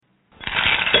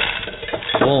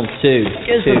1,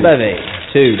 2. Here's two, the bevy.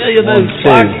 2, There you 1, move, 2.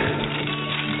 Clark.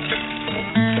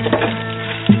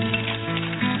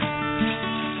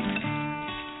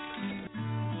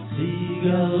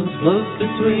 Seagulls float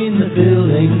between the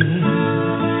buildings,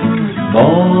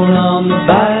 borne on the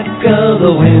back of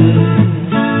the wind.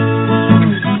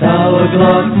 Tower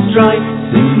clock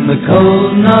strikes in the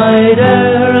cold night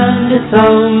air, and it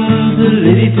sounds a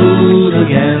Liverpool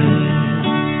again.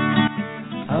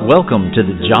 Welcome to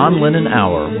the John Lennon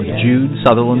Hour with Jude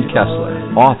Sutherland Kessler,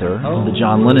 author of the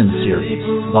John Lennon series.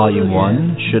 Volume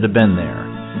 1, Should Have Been There.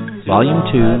 Volume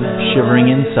 2, Shivering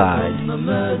Inside.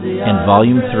 And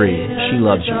Volume 3, She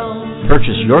Loves You.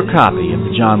 Purchase your copy of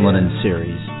the John Lennon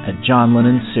series at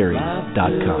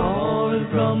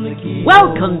johnlennonseries.com.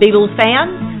 Welcome, Beatles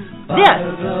fans. This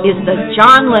is the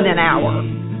John Lennon Hour.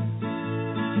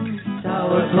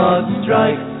 Tower clock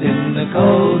strikes in the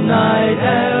cold night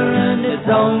air, and it's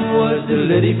onward to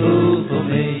Liverpool for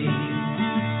me.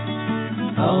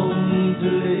 Home to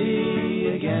Liddy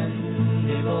again,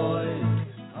 me boys.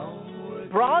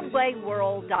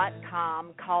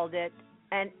 BroadwayWorld.com called it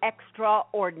an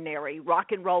extraordinary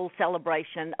rock and roll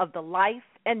celebration of the life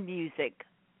and music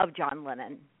of John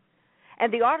Lennon.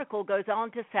 And the article goes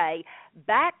on to say,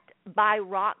 backed by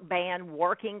rock band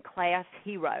working class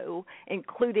hero,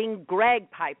 including Greg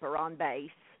Piper on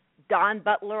bass, Don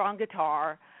Butler on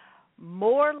guitar,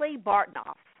 Morley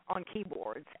Bartnoff on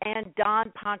keyboards, and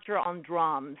Don Poncher on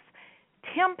drums,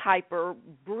 Tim Piper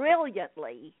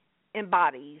brilliantly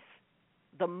embodies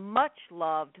the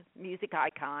much-loved music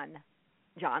icon,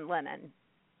 John Lennon.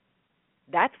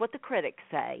 That's what the critics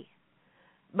say.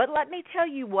 But let me tell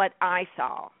you what I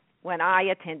saw when I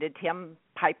attended Tim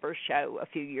Piper's show a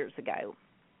few years ago.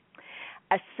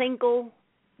 A single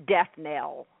death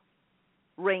knell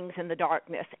rings in the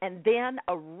darkness, and then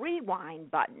a rewind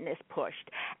button is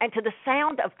pushed, and to the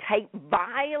sound of tape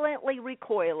violently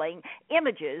recoiling,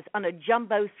 images on a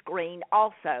jumbo screen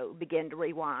also begin to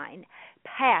rewind,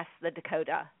 past the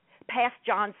Dakota, past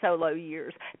John Solo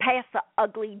years, past the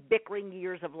ugly, bickering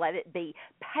years of Let It Be,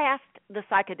 past the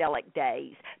psychedelic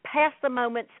days, past the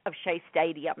moments of Shea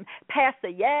Stadium, past the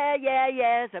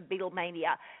yeahs of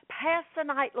Beatlemania, past the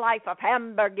nightlife of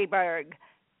Hamburgerberg.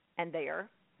 And there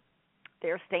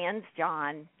stands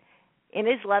John in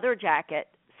his leather jacket,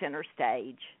 center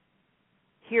stage,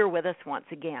 here with us once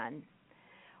again,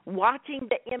 watching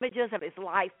the images of his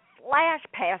life flash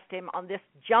past him on this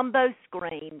jumbo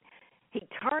screen. He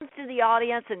turns to the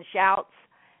audience and shouts,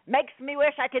 "Makes me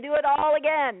wish I could do it all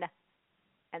again."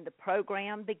 And the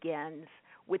program begins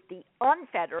with the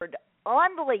unfettered,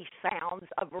 unleashed sounds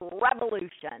of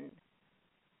revolution.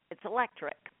 It's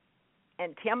electric.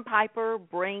 And Tim Piper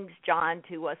brings John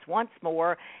to us once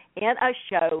more in a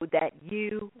show that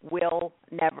you will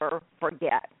never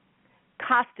forget.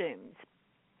 Costumes,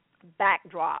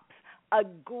 backdrops, a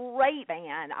great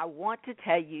band. I want to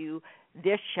tell you,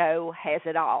 this show has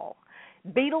it all.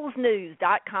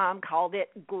 BeatlesNews.com called it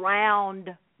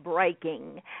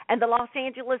groundbreaking, and the Los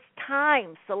Angeles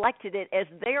Times selected it as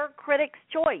their critics'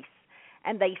 choice,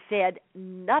 and they said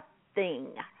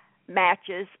nothing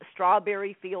matches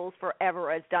Strawberry Fields Forever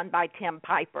as done by Tim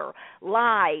Piper.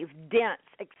 Live, dense,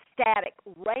 ecstatic,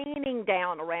 raining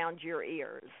down around your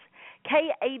ears.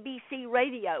 KABC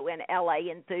Radio in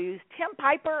L.A. enthused, Tim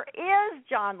Piper is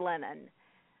John Lennon.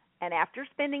 And after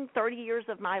spending 30 years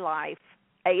of my life,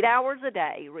 8 hours a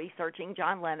day researching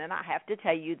John Lennon, I have to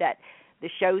tell you that the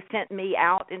show sent me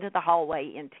out into the hallway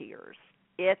in tears.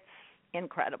 It's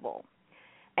incredible.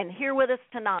 And here with us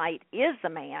tonight is the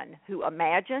man who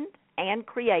imagined and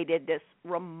created this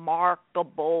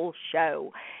remarkable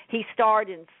show. He starred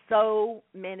in so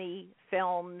many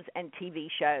films and TV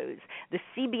shows. The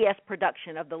CBS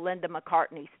production of the Linda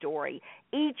McCartney story,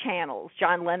 E! Channel's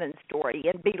John Lennon story,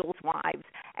 and Beatles Wives.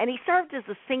 And he served as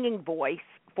a singing voice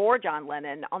for John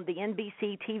Lennon on the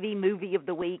NBC TV Movie of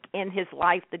the Week, In His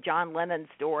Life, The John Lennon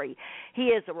Story. He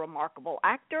is a remarkable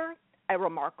actor, a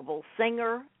remarkable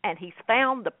singer, and he's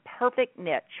found the perfect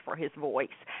niche for his voice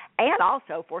and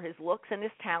also for his looks and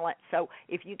his talent. So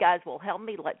if you guys will help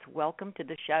me, let's welcome to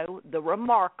the show the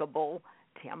remarkable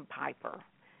Tim Piper.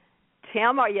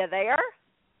 Tim, are you there?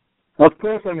 Of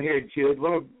course I'm here, Jude.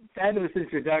 What a fabulous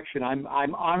introduction.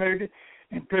 I'm honored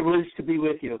and privileged to be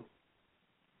with you.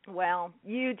 Well,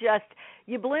 you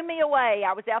blew me away.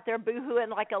 I was out there boo-hooing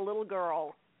like a little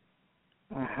girl.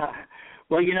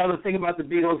 Well, you know, the thing about the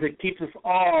Beatles, it keeps us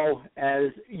all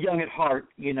as young at heart,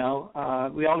 you know.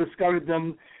 We all discovered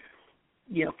them,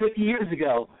 50 years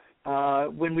ago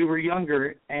when we were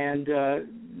younger, and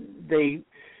they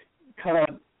cut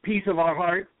a piece of our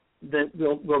heart that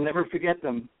we'll never forget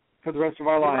them for the rest of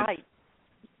our lives. Right.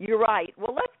 You're right.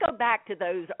 Well, let's go back to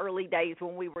those early days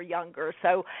when we were younger.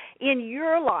 So in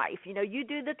your life, you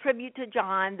do the tribute to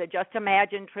John, the Just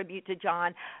Imagine tribute to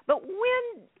John. But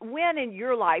when in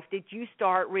your life did you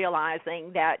start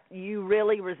realizing that you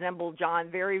really resembled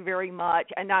John very, very much?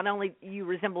 And not only you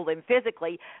resembled him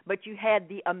physically, but you had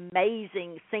the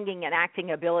amazing singing and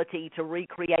acting ability to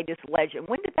recreate his legend.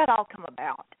 When did that all come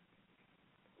about?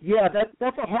 Yeah,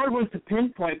 that's a hard one to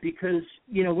pinpoint because,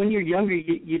 when you're younger,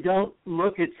 you don't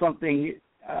look at something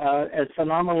as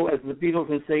phenomenal as the Beatles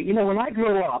and say, when I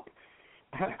grow up,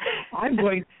 I'm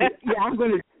going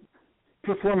to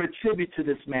perform a tribute to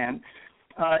this man.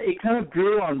 It kind of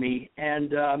grew on me,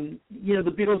 and,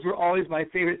 the Beatles were always my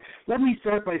favorite. Let me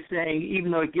start by saying,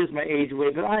 even though it gives my age away,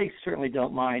 but I certainly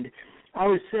don't mind, I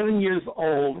was 7 years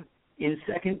old in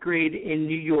second grade in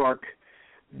New York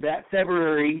that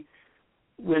February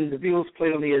when the Beatles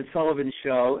played on the Ed Sullivan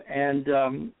Show, and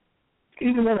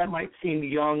even though that might seem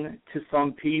young to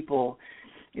some people,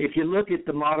 if you look at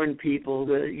the modern people,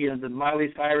 the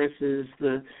Miley Cyruses,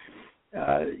 the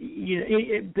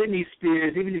Britney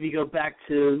Spears, even if you go back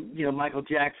to Michael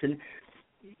Jackson,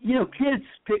 kids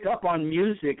pick up on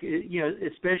music,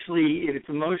 especially if it's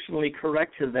emotionally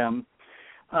correct to them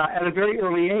at a very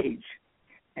early age.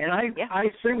 And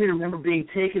I certainly remember being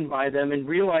taken by them and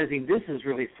realizing this is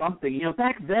really something.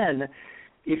 Back then,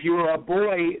 if you were a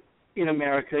boy in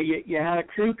America, you had a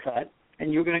crew cut,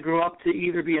 and you were going to grow up to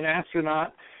either be an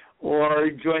astronaut or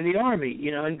join the Army,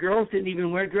 and girls didn't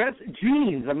even wear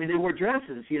jeans. I mean, they wore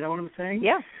dresses, you know what I'm saying?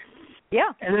 Yeah,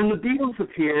 yeah. And then the Beatles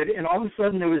appeared, and all of a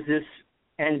sudden there was this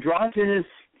androgynous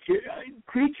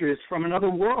creatures from another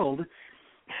world,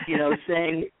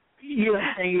 saying...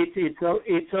 saying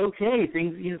it's okay.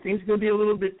 Things are going to be a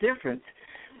little bit different.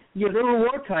 They were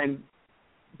wartime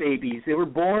babies. They were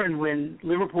born when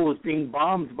Liverpool was being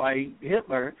bombed by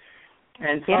Hitler,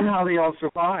 and somehow they all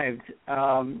survived.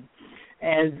 And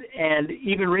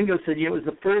even Ringo said, it was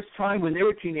the first time when they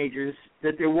were teenagers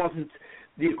that there wasn't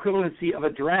the equivalency of a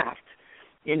draft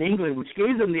in England, which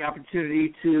gave them the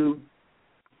opportunity to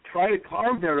try to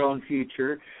carve their own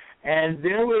future, and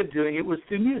their way of doing it was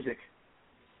through music.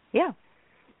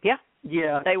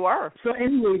 Yeah, they were. So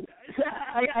anyway,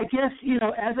 I guess,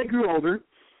 as I grew older,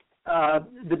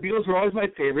 the Beatles were always my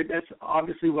favorite. That's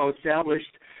obviously well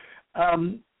established.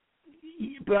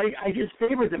 But I just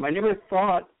favored them. I never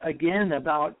thought, again,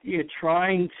 about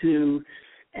trying to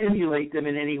emulate them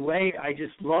in any way. I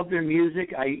just loved their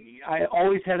music. I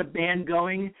always had a band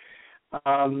going.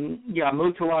 I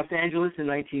moved to Los Angeles in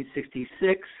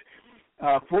 1966.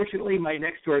 Fortunately, my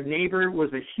next-door neighbor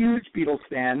was a huge Beatles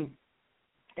fan,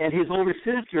 and his older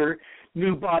sister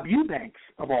knew Bob Eubanks,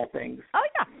 of all things. Oh,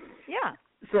 yeah.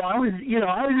 So I was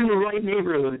in the right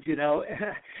neighborhood,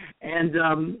 and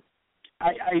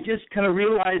I just kind of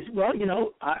realized, well,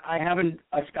 I have a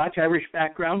Scotch-Irish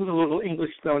background with a little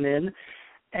English thrown in,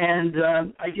 and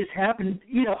I just happened,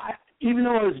 even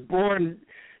though I was born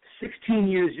 16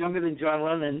 years younger than John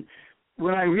Lennon,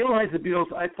 when I realized the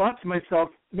Beatles, I thought to myself,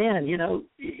 man,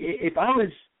 if I was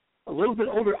a little bit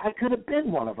older, I could have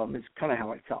been one of them, is kind of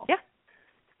how I felt.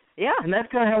 Yeah. And that's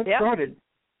kind of how it started.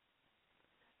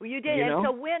 Well, you did. And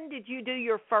so when did you do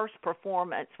your first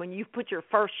performance, when you put your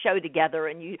first show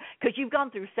together? Because you've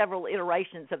gone through several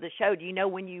iterations of the show. Do you know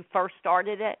when you first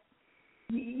started it?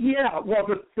 Yeah. Well,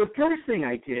 the first thing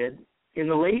I did in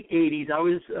the late 80s, I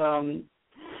was,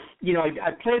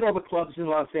 I played all the clubs in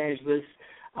Los Angeles.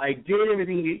 I did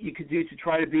everything you could do to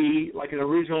try to be like an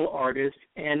original artist.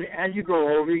 And as you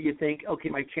grow older, you think, okay,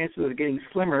 my chances are getting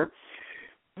slimmer.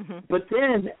 Mm-hmm. But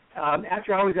then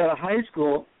after I was out of high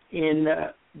school in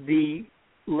the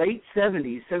late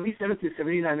 70s, 77 through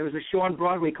 79, there was a show on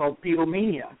Broadway called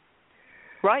Beatlemania.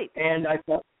 Right. And I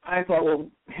thought, well,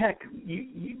 heck,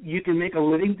 you can make a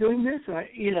living doing this?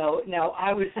 Now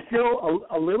I was still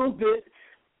a little bit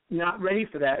not ready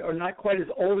for that, or not quite as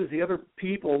old as the other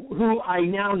people who I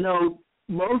now know.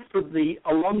 Most of the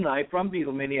alumni from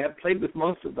Beatlemania. I've played with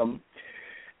most of them.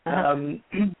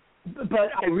 But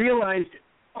I realized,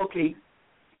 okay,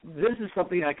 this is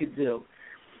something I could do.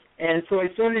 And so I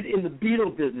started in the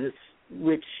Beatle business,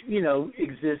 which,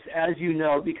 exists, as you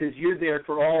know, because you're there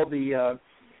for all the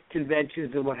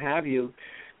conventions and what have you.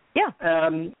 Yeah.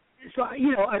 So,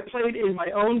 I played in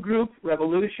my own group,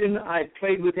 Revolution. I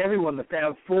played with everyone, the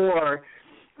Fab Four.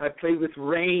 I played with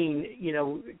Rain,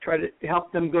 tried to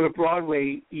help them go to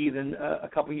Broadway even a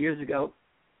couple of years ago.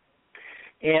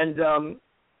 And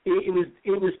it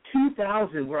was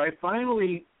 2000 where I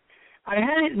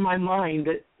had it in my mind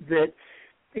that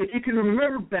if you can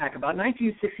remember back, about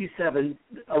 1967,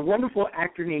 a wonderful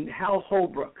actor named Hal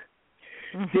Holbrook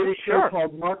did a show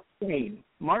called Mark Twain.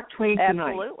 Mark Twain Tonight.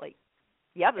 Absolutely.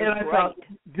 Yeah, and I great. thought,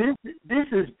 this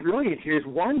is brilliant. Here's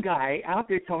one guy out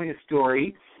there telling a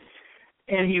story,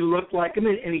 and he looked like him,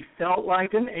 and he felt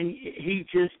like him, and he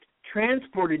just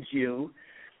transported you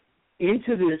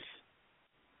into this,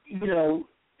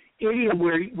 idiom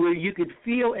where you could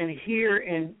feel and hear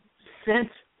and sense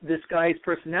this guy's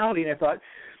personality. And I thought,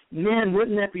 man,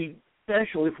 wouldn't that be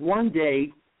special if one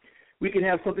day we could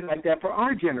have something like that for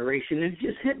our generation? And it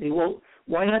just hit me. Well,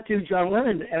 why not do John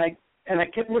Lennon? And I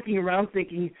kept looking around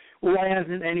thinking, well, why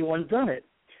hasn't anyone done it?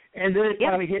 And then it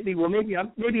finally hit me. Well, maybe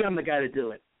I'm the guy to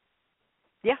do it.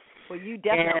 Yeah. Well, you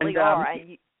definitely are,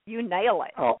 and you nail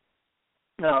it.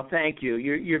 Oh, thank you.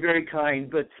 You're very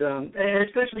kind, but and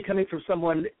especially coming from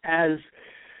someone as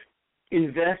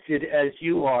invested as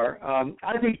you are,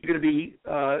 I think you're going to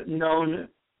be known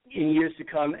in years to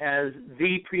come as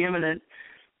the preeminent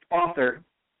author,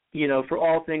 for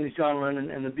all things John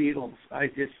Lennon and the Beatles. I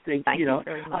just think, I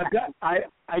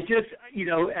just,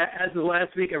 as of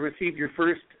last week, I received your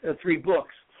first 3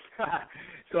 books.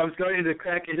 So I'm starting to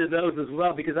crack into those as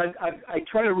well, because I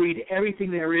try to read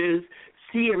everything there is,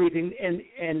 see everything,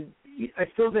 and I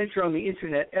still venture on the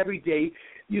internet every day.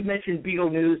 You mentioned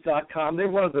BeatleNews.com. They're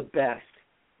one of the best.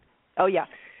 Oh yeah.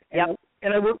 And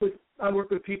I work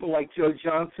with people like Joe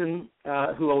Johnson,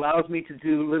 who allows me to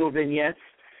do little vignettes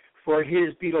for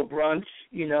his Beatle Brunch,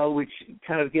 which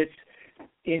kind of gets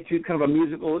into kind of a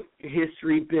musical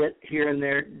history bit here and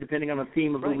there, depending on the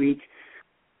theme of the week.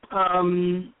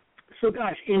 So,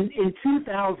 gosh, in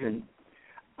 2000,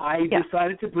 I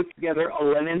decided to put together a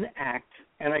Lennon act,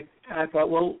 and I thought,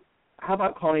 well, how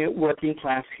about calling it Working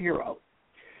Class Hero?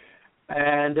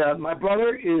 And my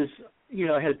brother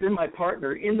has been my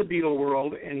partner in the Beatle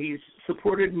world, and he's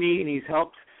supported me, and he's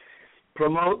helped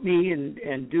promote me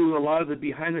and do a lot of the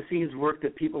behind-the-scenes work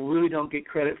that people really don't get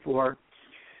credit for.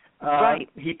 Right.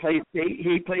 He plays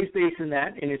bass in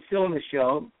that, and it's still in the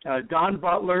show. Don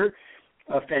Butler,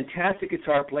 a fantastic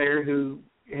guitar player who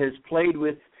has played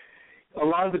with a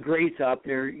lot of the greats out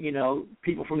there,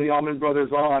 people from the Allman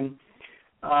Brothers on.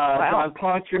 Don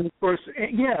Poncher, of course,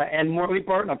 and Morley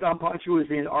Bartnoff. Don Poncher was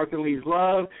in Arthur Lee's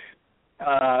Love.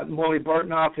 Morley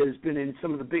Bartnoff has been in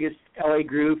some of the biggest L.A.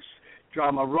 groups,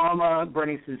 Drama-Rama,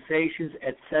 Burning Sensations,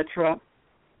 etc.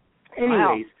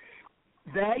 Anyways,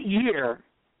 that year,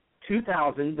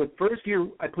 2000, the first year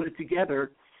I put it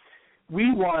together,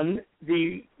 we won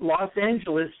the Los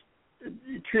Angeles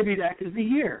Tribute Act of the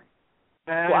Year.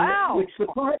 Which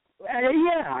surprised,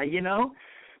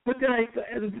 But then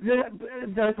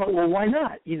I thought, well, why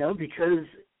not? Because,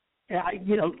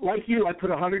 like you, I put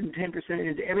 110%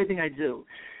 into everything I do.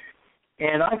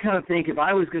 And I kind of think if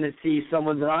I was going to see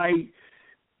someone that I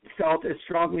felt as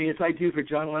strongly as I do for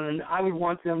John Lennon, I would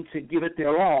want them to give it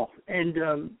their all. And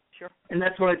and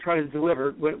that's what I try to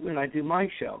deliver when I do my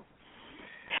show.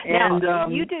 And now,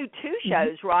 you do 2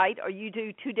 shows, right? Or you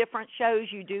do 2 different shows?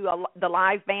 You do the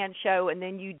live band show, and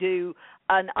then you do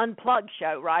an unplugged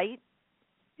show, right?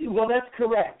 Well, that's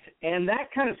correct. And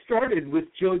that kind of started with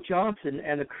Joe Johnson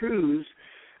and the Cruise.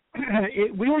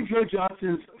 We were Joe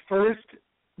Johnson's first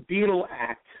Beatle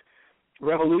act.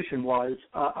 Revolution was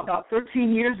about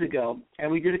 13 years ago,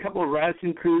 and we did a couple of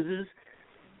Radisson cruises,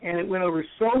 and it went over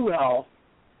so well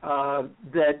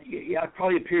that I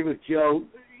probably appeared with Joe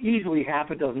easily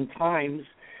half a dozen times,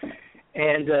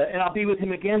 and I'll be with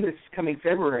him again this coming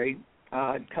February,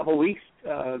 a couple of weeks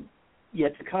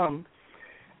yet to come,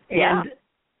 and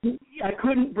I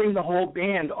couldn't bring the whole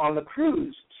band on the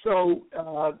cruise, so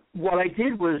what I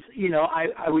did was,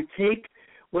 I would take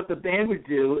what the band would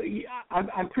do.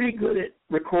 I'm pretty good at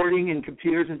recording and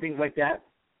computers and things like that.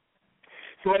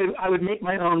 So I would make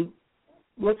my own,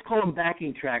 let's call them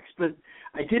backing tracks, but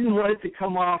I didn't want it to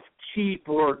come off cheap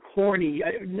or corny,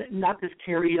 not this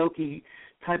karaoke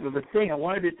type of a thing. I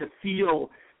wanted it to feel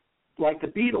like the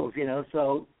Beatles,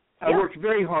 so I worked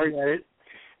very hard at it.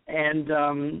 And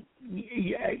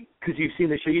because you've seen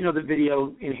the show, the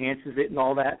video enhances it and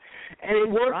all that. And it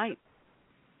worked. Right.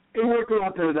 It worked a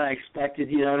lot better than I expected,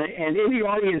 and in the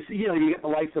audience, you get the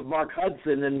likes of Mark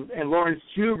Hudson and Lawrence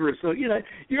Juber, so, you're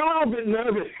a little bit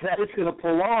nervous that it's going to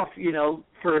pull off,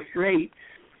 first rate,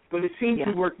 but it seemed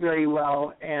to work very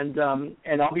well, and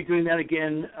I'll be doing that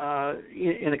again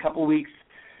in a couple of weeks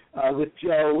with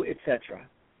Joe, etc.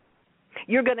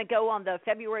 You're going to go on the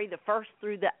February the 1st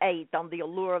through the 8th on the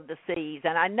Allure of the Seas,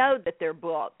 and I know that they're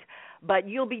booked, but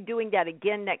you'll be doing that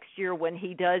again next year when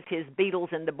he does his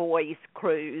Beatles and the Boys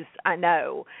cruise, I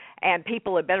know. And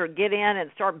people had better get in and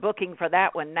start booking for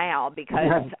that one now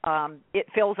because it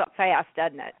fills up fast,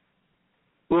 doesn't it?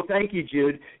 Well, thank you,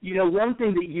 Jude. One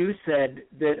thing that you said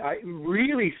that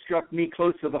really struck me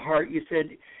close to the heart, you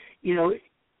said,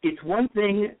 it's one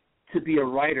thing to be a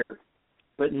writer,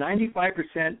 but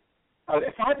 5% of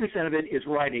it is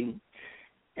writing,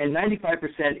 and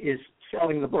 95% is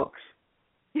selling the books.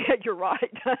 Yeah, you're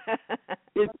right.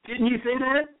 Didn't you say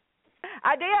that?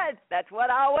 I did. That's what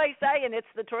I always say, and it's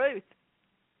the truth.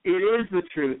 It is the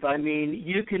truth. I mean,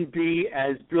 you can be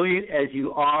as brilliant as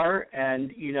you are,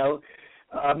 and, you know,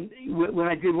 when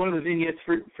I did one of the vignettes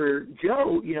for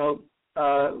Joe, you know,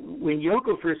 when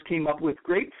Yoko first came up with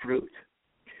Grapefruit,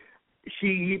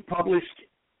 she published,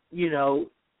 you know,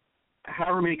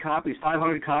 however many copies,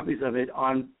 500 copies of it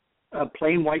on a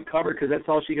plain white cover because that's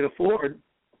all she could afford.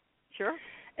 Sure.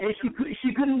 And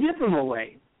she couldn't give them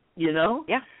away, you know?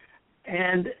 Yeah.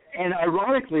 And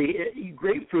ironically,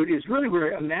 Grapefruit is really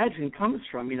where Imagine comes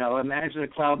from, you know, imagine a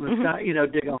cloud in the sky, you know,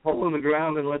 dig a hole in the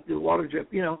ground and let the water drip,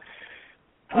 you know.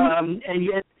 And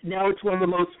yet now it's one of the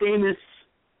most famous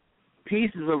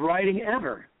pieces of writing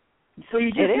ever. So you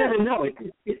just got to know it.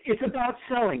 It's about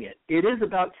selling it. It is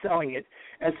about selling it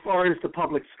as far as the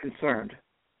public's concerned.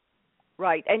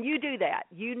 Right, and you do that.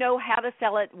 You know how to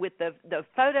sell it with the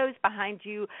photos behind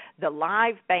you, the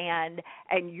live band,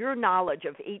 and your knowledge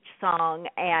of each song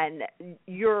and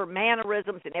your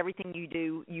mannerisms and everything you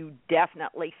do, you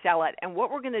definitely sell it. And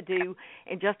what we're going to do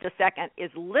in just a second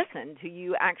is listen to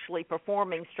you actually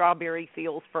performing Strawberry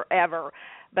Fields Forever.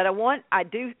 But I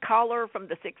do caller from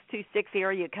the 626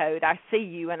 area code. I see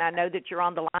you, and I know that you're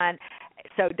on the line.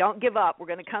 So don't give up. We're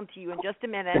going to come to you in just a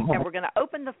minute, and we're going to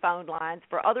open the phone lines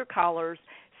for other callers,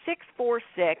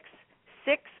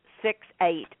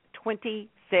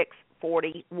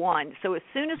 646-668-2641. So as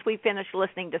soon as we finish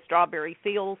listening to Strawberry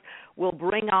Fields, we'll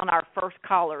bring on our first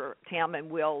caller, Tim, and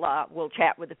we'll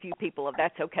chat with a few people if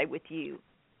that's okay with you.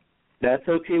 That's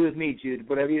okay with me, Jude,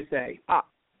 whatever you say.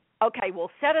 Okay, well,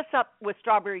 set us up with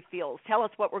Strawberry Fields. Tell us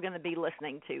what we're going to be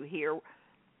listening to here.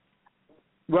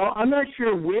 Well, I'm not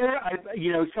sure where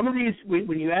some of these,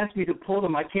 when you asked me to pull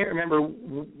them, I can't remember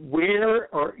where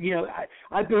or, you know,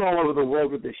 I've been all over the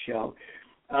world with this show.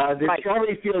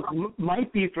 Strawberry Fields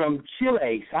might be from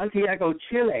Chile, Santiago,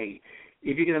 Chile.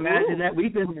 If you can imagine that.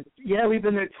 We've been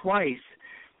there twice.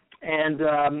 And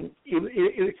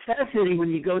it's fascinating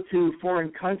when you go to foreign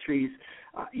countries,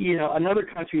 another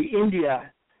country,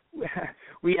 India,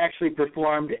 we actually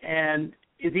performed, and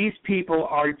these people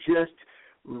are just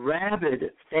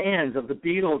rabid fans of the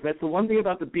Beatles. That's the one thing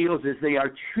about the Beatles is they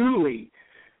are truly,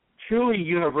 truly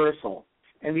universal.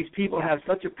 And these people have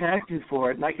such a passion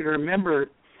for it. And I can remember,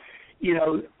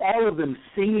 all of them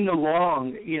singing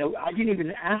along. I didn't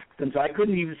even ask them, so I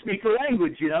couldn't even speak the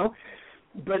language,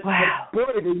 But, wow.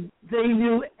 Boy, they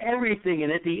knew everything.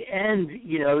 And at the end,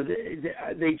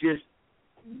 they just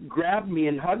grabbed me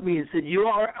and hugged me and said, "You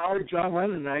are our John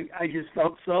Lennon." I just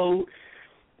felt so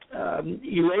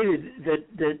elated that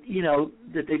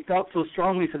they felt so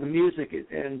strongly for the music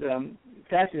and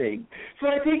fascinating. So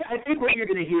I think what you're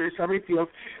going to hear is Strawberry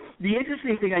Fields. The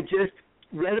interesting thing I just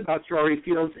read about Strawberry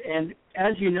Fields, and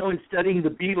as you know in studying the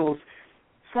Beatles,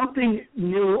 something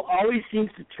new always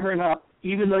seems to turn up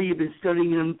even though you've been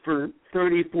studying them for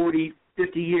 30, 40,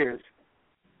 50 years.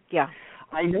 Yeah.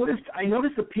 I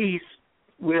noticed a piece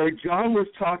where John was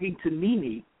talking to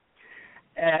Mimi,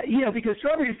 because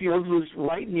Strawberry Fields was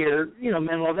right near,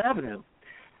 Menlove Avenue.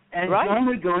 And right. John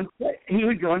would go and play. He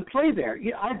would go and play there.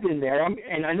 I've been there,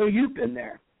 and I know you've been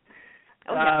there.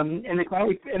 Oh, yeah. And they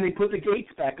put the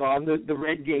gates back on, the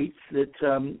red gates that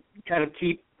kind of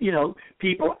keep,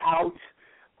 people out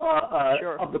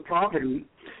sure. of the property.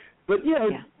 But,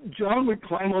 John would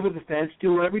climb over the fence,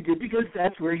 do whatever he did, because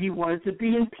that's where he wanted to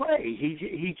be and play.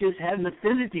 He just had an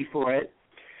affinity for it.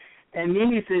 And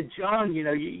Mimi said, "John,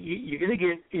 you're going to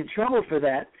get in trouble for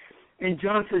that." And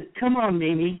John said, "Come on,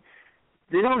 Mimi,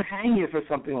 they don't hang you for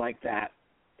something like that."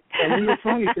 And in the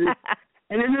song he says,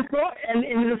 in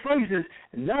the song he says,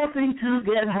 "Nothing to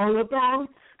get hung about."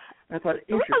 I thought,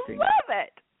 interesting. I love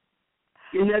it.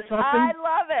 Isn't that something? I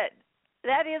love it.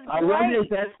 That is great.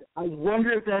 I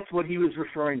wonder if that's what he was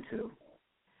referring to.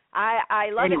 I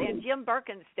love anyway. it. And Jim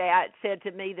Birkenstadt said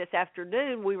to me this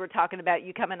afternoon, we were talking about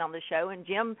you coming on the show, and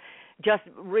Jim just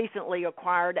recently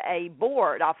acquired a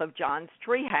board off of John's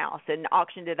treehouse and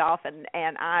auctioned it off, and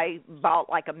I bought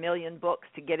like 1 million books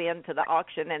to get into the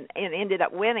auction and ended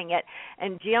up winning it.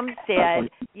 And Jim said,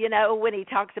 when he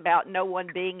talks about no one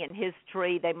being in his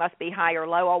tree, they must be high or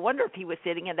low, I wonder if he was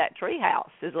sitting in that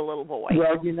treehouse as a little boy.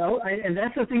 Well, and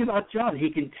that's the thing about John. He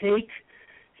can take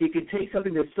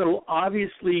something that's so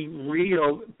obviously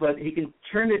real, but he can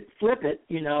flip it,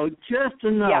 just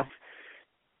enough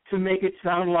to make it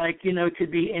sound like, it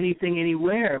could be anything,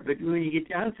 anywhere. But when you get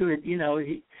down to it, he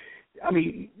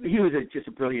was just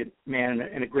a brilliant man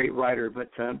and a great writer. But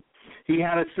he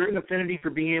had a certain affinity for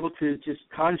being able to just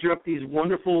conjure up these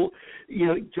wonderful,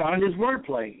 John and his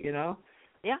wordplay,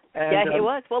 Yeah, And, he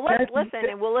was. Well, let's listen,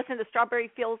 and we'll listen to Strawberry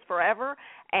Fields Forever.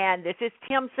 And this is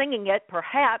Tim singing it,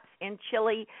 perhaps in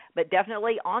Chile, but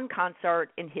definitely on concert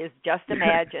in his Just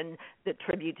Imagine, the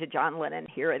tribute to John Lennon.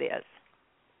 Here it is.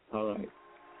 All right.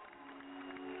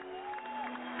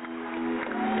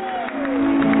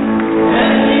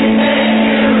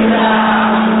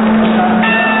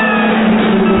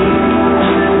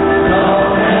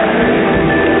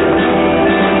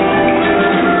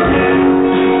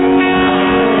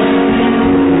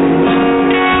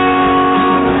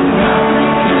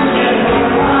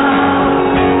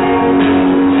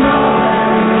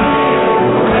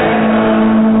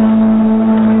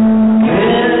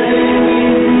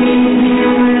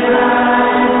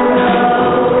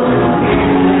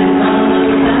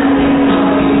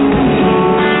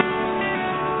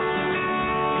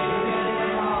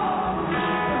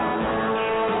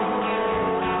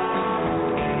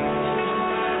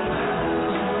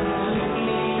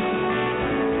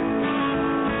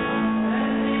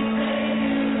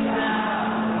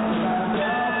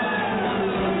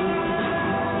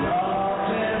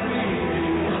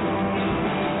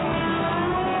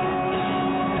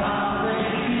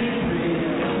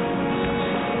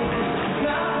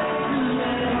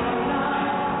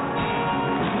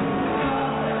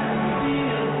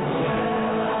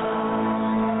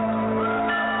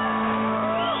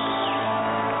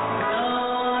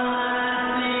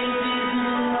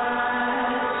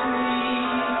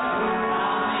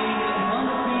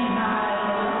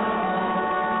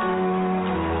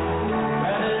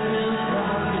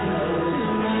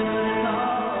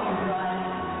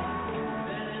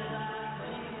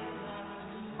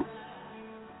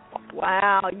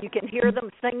 Wow, you can hear them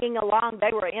singing along.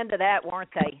 They were into that, weren't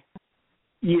they?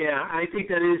 Yeah, I think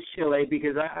that is Chile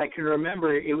because I can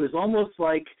remember it was almost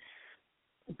like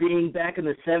being back in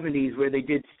the 70s where they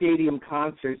did stadium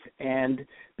concerts, and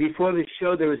before the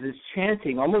show there was this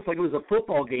chanting, almost like it was a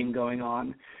football game going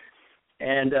on.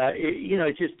 And,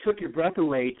 it just took your breath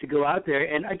away to go out there.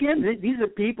 And, again, these are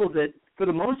people that, for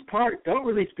the most part, don't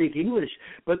really speak English,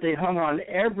 but they hung on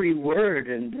every word.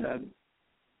 And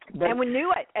we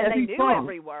knew it, and they knew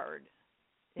every word.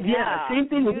 Yeah, same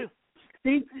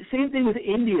thing with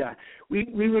India. We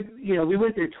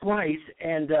went there twice,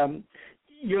 and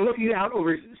you're looking out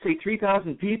over, say,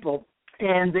 3,000 people,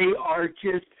 and they are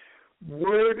just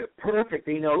word perfect.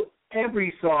 They know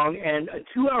every song, and a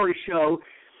 2-hour show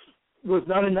was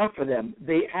not enough for them.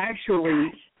 They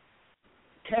actually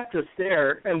kept us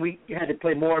there, and we had to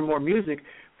play more and more music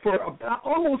for about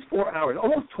almost 4 hours,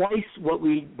 almost twice what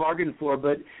we bargained for,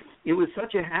 but it was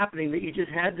such a happening that you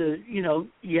just had to,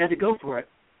 you had to go for it.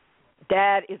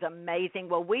 That is amazing.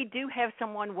 Well, we do have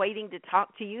someone waiting to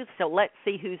talk to you, so let's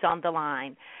see who's on the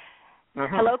line.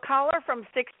 Hello, caller from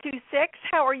 626.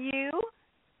 How are you?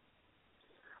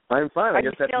 I'm fine. I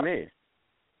guess that's me.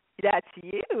 That's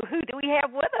you. Who do we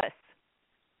have with us?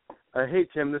 Hey,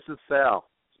 Tim, this is Sal.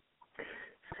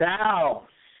 Sal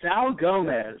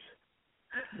Gomez.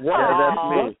 What? Yeah, that's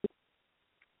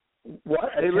me.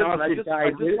 What? Hey, listen,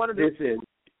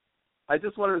 I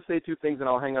just wanted to say two things, and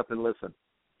I'll hang up and listen.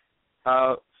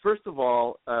 First of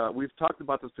all, we've talked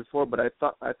about this before, but I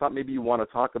thought maybe you want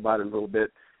to talk about it a little bit.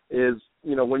 Is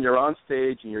when you're on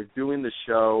stage and you're doing the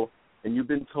show, and you've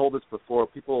been told this before,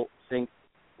 people think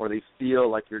or they feel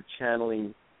like you're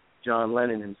channeling John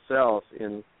Lennon himself.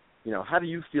 And how do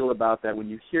you feel about that when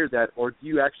you hear that, or do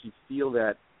you actually feel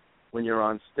that when you're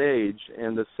on stage?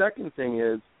 And the second thing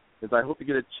is I hope you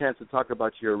get a chance to talk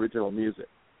about your original music.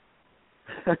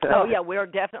 Oh, yeah, we're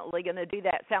definitely going to do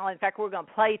that, Sal. In fact, we're going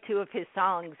to play 2 of his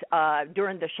songs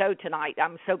during the show tonight.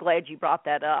 I'm so glad you brought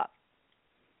that up.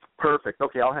 Perfect.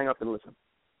 Okay, I'll hang up and listen.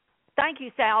 Thank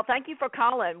you, Sal. Thank you for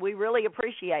calling. We really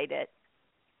appreciate it.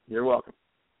 You're welcome.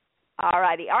 All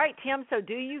righty. All right, Tim, so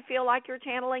do you feel like you're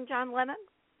channeling John Lennon?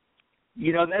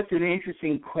 That's an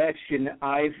interesting question.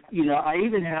 I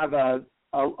even have a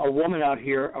woman out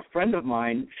here, a friend of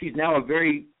mine. She's now a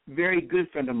very, very good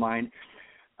friend of mine.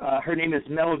 Her name is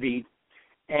Melody.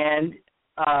 And,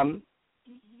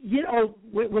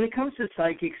 when it comes to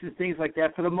psychics and things like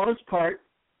that, for the most part,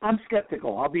 I'm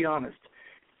skeptical, I'll be honest.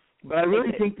 But I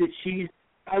really think that she's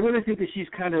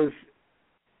kind of,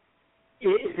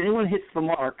 if anyone hits the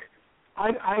mark,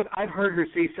 I've heard her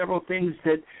say several things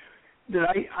that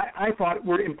I thought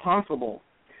were impossible.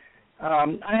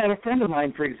 I had a friend of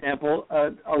mine, for example,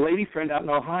 a lady friend out in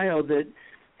Ohio that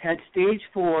had stage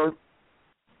 4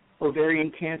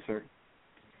 ovarian cancer.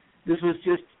 This was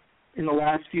just in the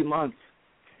last few months.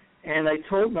 And I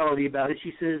told Melody about it.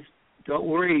 She says, don't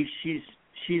worry, she's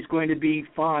she's going to be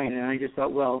fine. And I just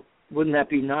thought, well, wouldn't that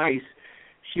be nice?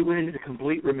 She went into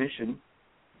complete remission.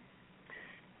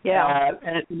 Yeah.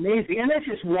 And it's amazing. And that's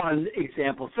just one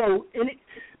example. So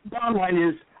bottom line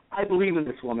is, I believe in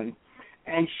this woman.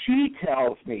 And she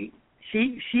tells me,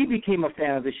 she became a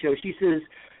fan of the show. She says,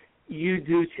 you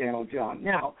do channel John.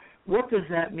 Now, what does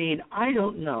that mean? I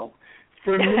don't know.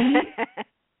 For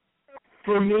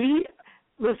me,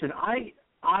 listen, I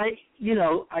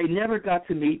never got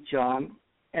to meet John,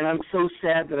 and I'm so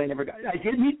sad that I never got. I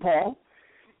did meet Paul,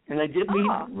 and I did meet,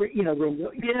 I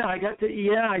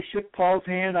shook Paul's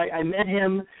hand. I met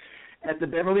him at the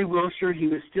Beverly Wilshire. He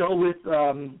was still with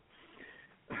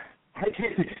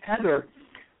Heather.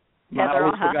 I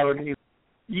always forgot her name.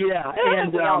 Yeah,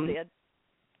 and we all did.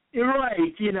 You're right,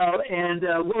 and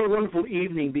what a wonderful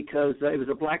evening, because it was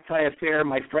a black tie affair.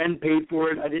 My friend paid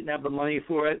for it. I didn't have the money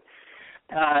for it.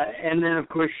 And then, of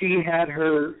course, she had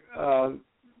her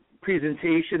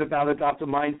presentation about Adopt a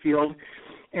Minefield.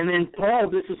 And then Paul,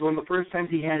 this was one of the first times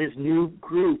he had his new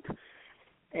group.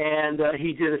 And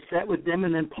he did a set with them.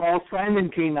 And then Paul Simon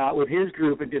came out with his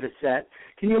group and did a set.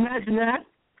 Can you imagine that?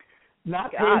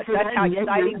 Not paying for that. How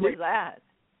exciting was that?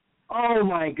 Oh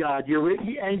my God! You're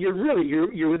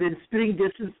within spitting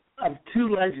distance of two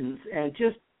legends, and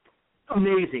just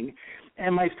amazing.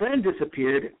 And my friend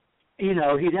disappeared. He'd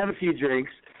had a few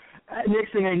drinks.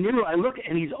 Next thing I knew, I look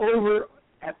and he's over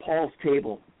at Paul's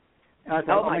table. And I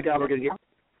thought, oh my God, we're gonna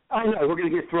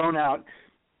get thrown out.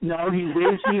 No, he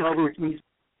waves me over, which means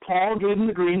Paul gave him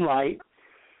the green light.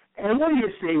 And what do you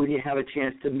say when you have a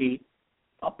chance to meet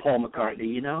Paul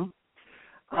McCartney?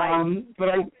 Right. But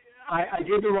I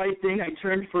did the right thing. I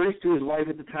turned first to his wife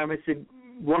at the time. I said,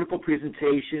 wonderful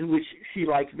presentation, which she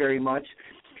liked very much.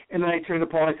 And then I turned to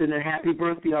Paul and I said, and happy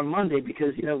birthday on Monday,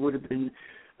 because, it would have been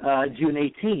June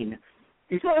 18.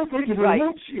 He said, oh, thank you very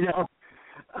much,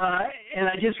 and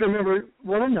I just remember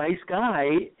what a nice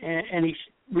guy. And he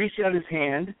reached out his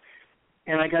hand,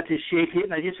 and I got to shake it.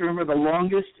 And I just remember the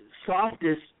longest,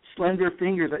 softest, slender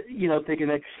fingers, thinking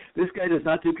that this guy does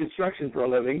not do construction for a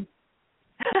living.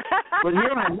 But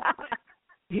here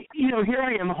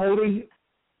I am holding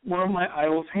one of my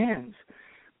idol's hands.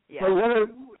 Yeah. But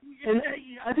and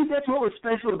I think that's what was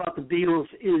special about the Beatles,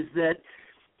 is that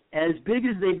as big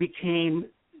as they became,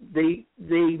 they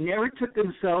never took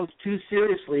themselves too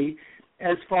seriously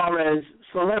as far as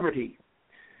celebrity.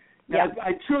 Now,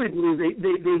 I truly believe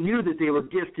they knew that they were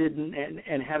gifted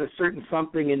and had a certain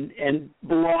something and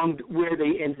belonged where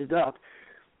they ended up.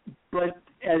 But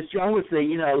as John would say,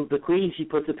 the queen, she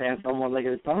puts her pants on one leg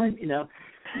at a time,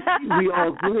 we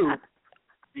all do,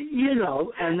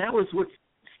 and that was what's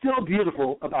still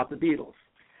beautiful about the Beatles.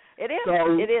 It is.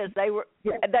 So, it is. They were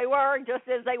just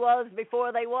as they was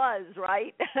before they was,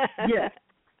 right?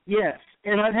 Yes.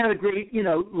 And I've had a great,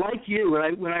 like you,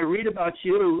 when I read about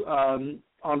you on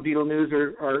Beatle News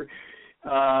or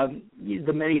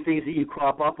the many things that you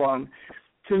crop up on,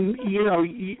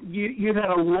 you've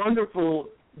had a wonderful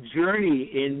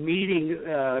journey in meeting,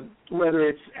 whether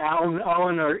it's Alan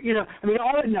or,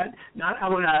 Alan, not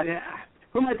Alan,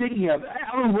 who am I thinking of?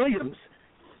 Alan Williams,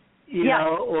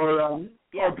 or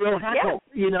Bill Heckel,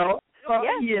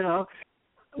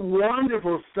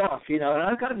 wonderful stuff, and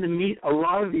I've gotten to meet a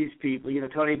lot of these people,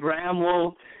 Tony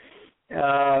Bramwell,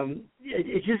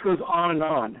 it just goes on and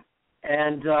on.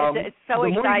 And it's so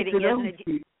exciting, isn't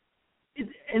it?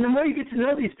 And the more you get to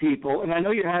know these people, and I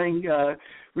know you're having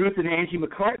Ruth and Angie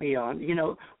McCartney on,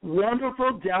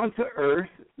 wonderful, down-to-earth,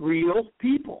 real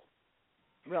people.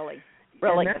 Really.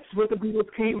 And that's where the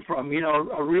Beatles came from,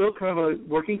 a real kind of a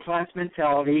working-class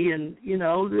mentality, and,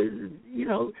 no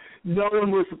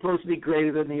one was supposed to be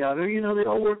greater than the other. They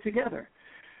all worked together.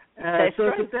 So it's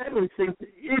a fabulous thing.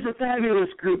 It's a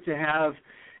fabulous group to have,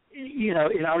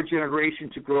 in our generation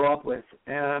to grow up with.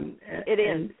 It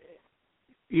is.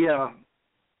 Yeah.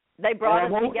 They brought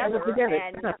us together,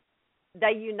 and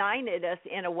they united us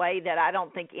in a way that I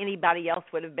don't think anybody else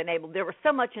would have been able. There was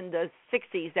so much in the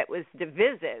 60s that was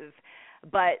divisive,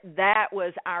 but that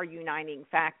was our uniting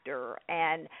factor.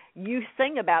 And you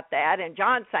sing about that, and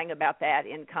John sang about that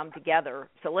in Come Together.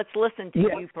 So let's listen to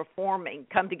you performing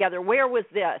Come Together. Where was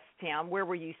this, Tim? Where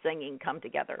were you singing Come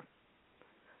Together?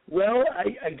 Well,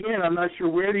 I'm not sure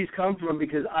where these come from,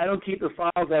 because I don't keep the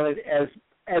files of it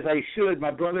as I should.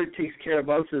 My brother takes care of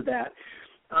most of that.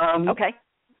 Okay.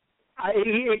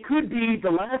 It could be the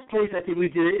last place I think we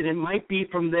did it, and it might be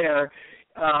from there,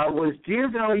 was Deer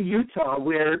Valley, Utah,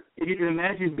 where if you can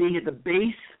imagine being at the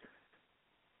base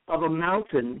of a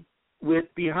mountain with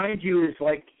behind you is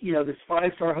like, this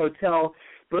 5-star hotel,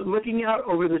 but looking out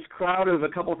over this crowd of a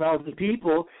couple thousand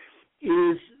people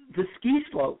is the ski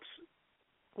slopes.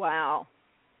 Wow.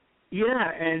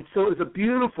 Yeah, and so it was a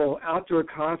beautiful outdoor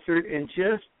concert and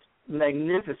just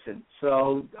magnificent.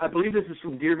 So I believe this is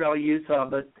from Deer Valley, Utah,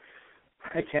 but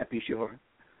I can't be sure.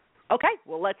 Okay,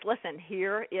 well, let's listen.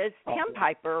 Here is Tim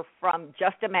Piper from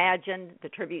Just Imagine, the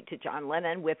tribute to John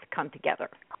Lennon with Come Together.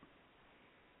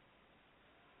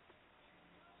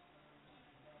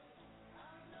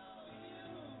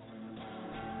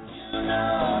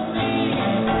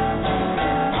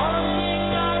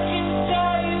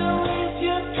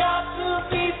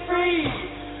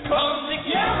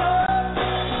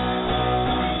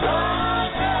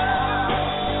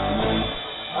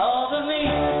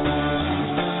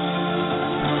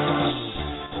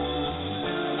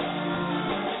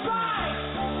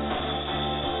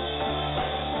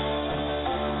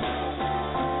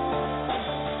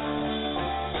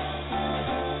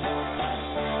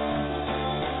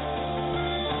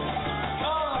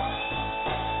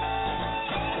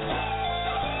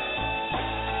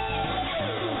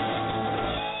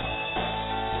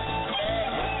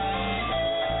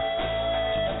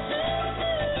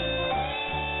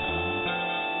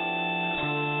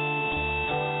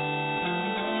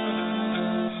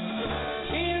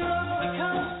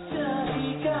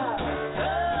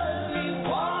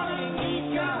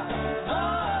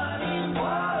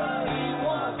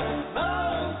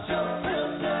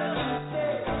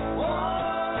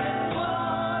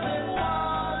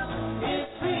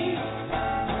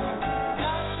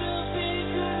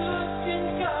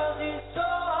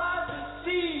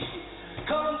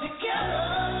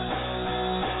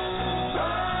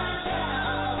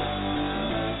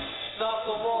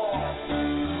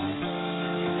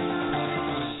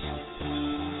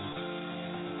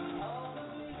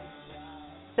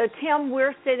 So, Tim,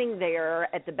 we're sitting there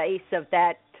at the base of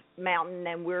that mountain,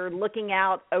 and we're looking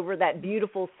out over that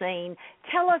beautiful scene.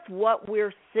 Tell us what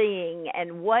we're seeing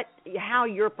and how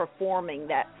you're performing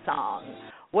that song.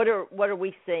 What are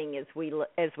we seeing as we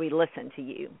listen to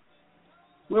you?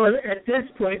 Well, at this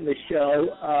point in the show,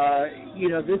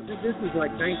 this is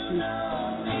like 19.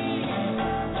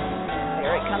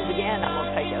 There it comes again. I'm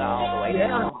gonna take it all the way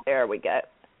down. There we go.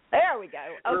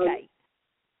 Okay.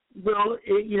 Well,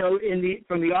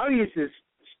 from the audience's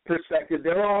perspective,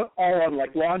 they're all on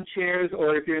like lawn chairs,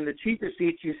 or if you're in the cheaper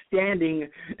seats, you're standing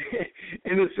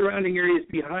in the surrounding areas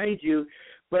behind you.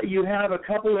 But you have a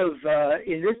couple of,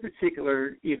 in this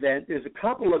particular event, there's a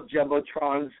couple of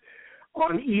jumbotrons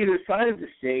on either side of the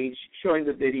stage showing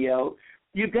the video.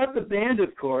 You've got the band,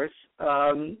 of course,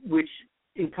 which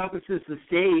encompasses the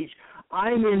stage.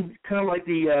 I'm in kind of like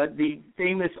the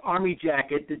famous army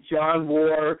jacket that John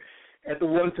wore at the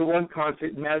one-to-one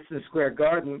concert in Madison Square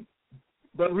Garden.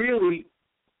 But really,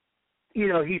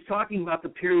 he's talking about the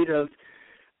period of,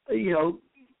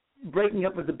 breaking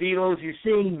up with the Beatles. You're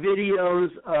seeing videos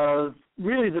of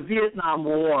really the Vietnam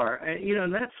War.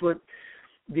 And that's what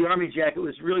the army jacket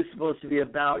was really supposed to be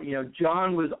about.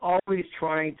 John was always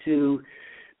trying to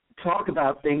talk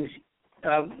about things.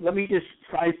 Let me just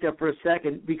sidestep for a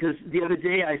second, because the other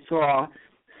day I saw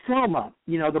Selma,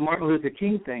 the Martin Luther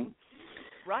King thing.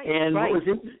 Right. And what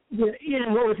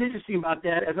was interesting about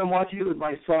that, as I'm watching it with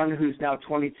my son, who's now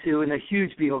 22 and a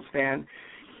huge Beatles fan,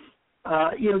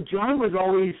 John was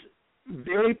always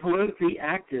very politically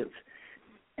active.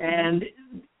 And,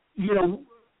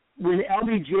 when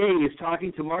LBJ is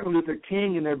talking to Martin Luther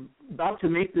King and they're about to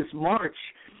make this march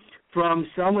from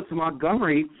Selma to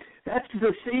Montgomery, that's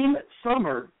the same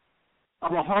summer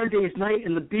of A Hard Day's Night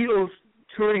and the Beatles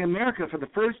touring America for the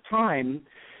first time.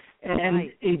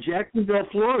 And in Jacksonville,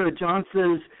 Florida, John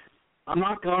says, "I'm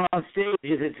not going on stage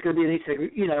if it's going to be any,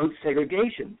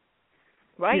 segregation.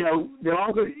 Right. They're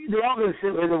all going to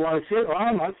sit where they want to sit, or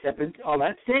I'm not stepping on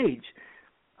that stage."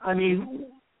 I mean,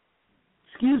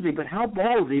 excuse me, but how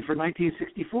ballsy for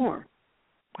 1964?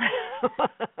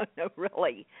 No,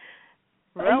 really.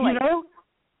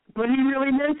 But he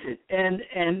really meant it,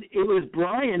 and it was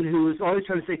Brian who was always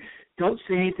trying to say, "Don't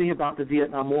say anything about the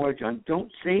Vietnam War, John.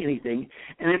 Don't say anything."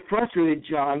 And it frustrated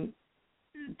John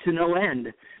to no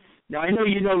end. Now, I know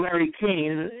Larry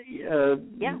Kane,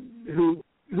 who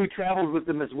traveled with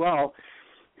them as well.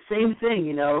 Same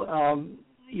thing,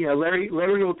 Larry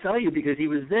will tell you, because he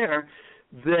was there,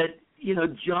 that,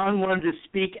 John wanted to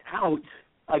speak out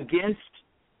against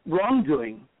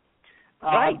wrongdoing.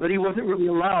 But he wasn't really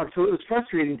allowed, so it was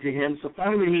frustrating to him. So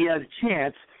finally, when he had a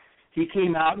chance, he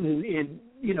came out in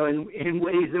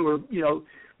ways that were,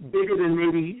 bigger than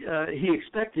maybe he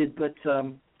expected. But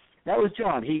that was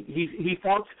John. He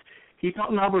felt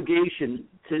an obligation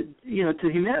to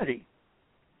humanity.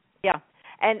 Yeah,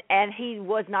 and he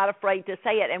was not afraid to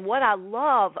say it. And what I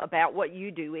love about what you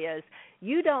do is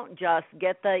you don't just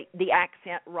get the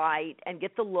accent right and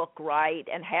get the look right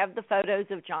and have the photos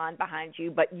of John behind you,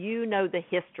 but you know the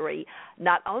history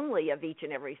not only of each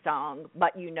and every song,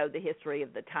 but you know the history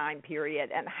of the time period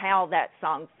and how that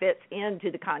song fits into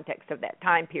the context of that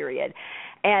time period.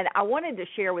 And I wanted to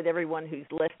share with everyone who's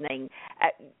listening,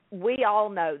 we all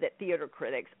know that theater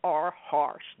critics are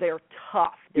harsh. They're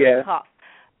tough. They're tough.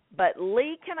 But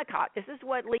Lee Kennicott, this is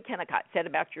what Lee Kennicott said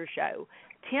about your show.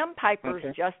 Tim Piper's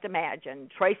Just Imagine,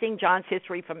 tracing John's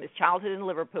history from his childhood in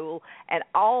Liverpool and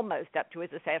almost up to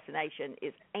his assassination,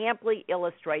 is amply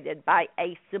illustrated by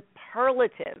a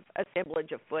superlative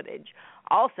assemblage of footage,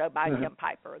 also by Tim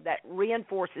Piper, that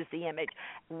reinforces the image.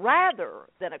 Rather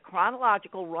than a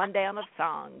chronological rundown of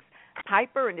songs,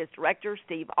 Piper and his director,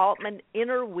 Steve Altman,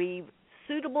 interweave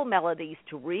suitable melodies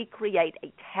to recreate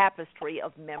a tapestry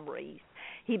of memories.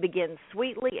 He begins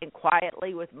sweetly and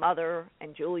quietly with Mother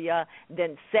and Julia,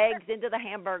 then segs into the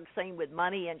Hamburg scene with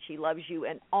Money and She Loves You,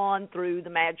 and on through the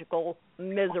magical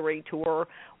Misery tour.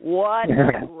 What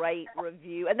a great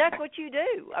review. And that's what you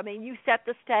do. I mean, you set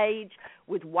the stage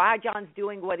with why John's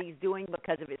doing what he's doing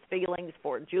because of his feelings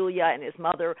for Julia and his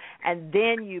mother, and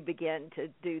then you begin to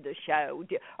do the show.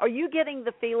 Are you getting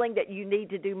the feeling that you need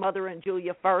to do Mother and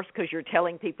Julia first because you're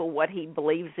telling people what he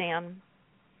believes in?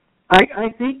 I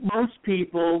think most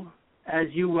people, as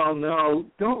you well know,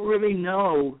 don't really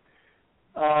know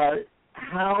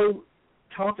how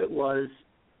tough it was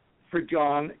for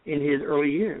John in his early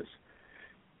years.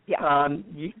 Yeah.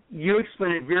 You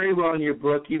explain it very well in your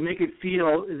book. You make it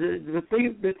feel the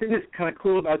thing that's kind of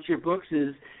cool about your books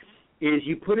is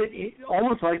you put it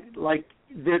almost like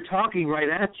they're talking right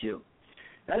at you.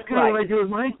 That's kind of what I do with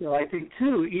my show, I think,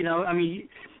 too. You know, I mean,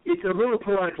 it's a little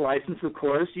poetic license, of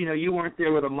course. You know, you weren't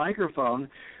there with a microphone,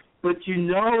 but you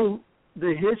know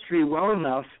the history well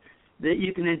enough that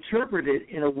you can interpret it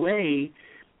in a way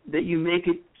that you make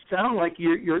it sound like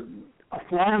you're a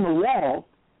fly on the wall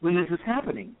when this is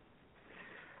happening.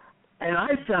 And I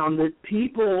found that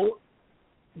people,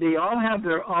 they all have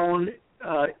their own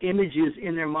images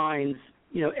in their minds,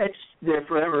 you know, etched there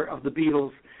forever of the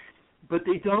Beatles, but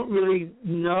they don't really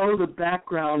know the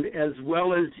background as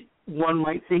well as one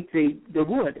might think they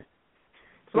would.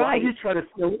 So I just try to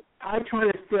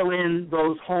fill in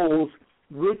those holes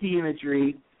with the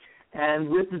imagery and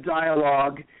with the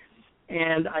dialogue,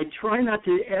 and I try not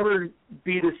to ever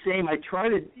be the same. I try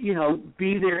to, you know,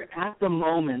 be there at the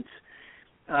moment,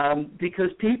 because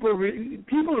people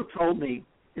have told me,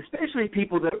 especially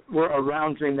people that were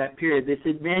around during that period, they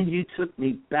said, "Man, you took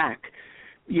me back,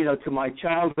 you know, to my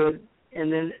childhood."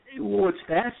 And then what's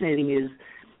fascinating is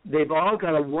they've all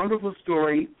got a wonderful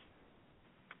story,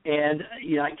 and,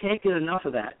 you know, I can't get enough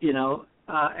of that, you know.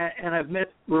 And I've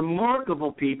met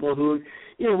remarkable people who,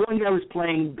 you know, one guy was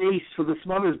playing bass for the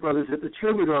Smothers Brothers at the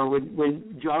Troubadour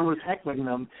when John was heckling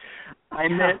them. I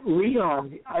met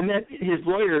Leon. I met his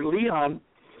lawyer, Leon,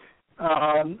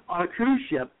 on a cruise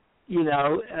ship, you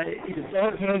know. His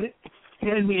dad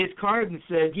handed me his card and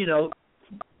said, you know,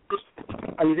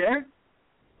 are you there?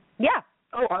 Yeah.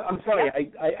 Oh, I'm sorry.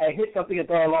 Yeah. I hit something and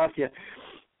thought I lost you.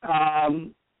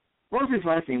 What was his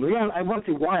last name? Leon. I want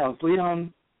to say Wiles.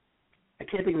 Leon. I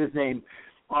can't think of his name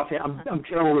offhand. I'm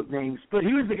terrible with names. But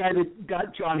he was the guy that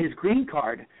got John his green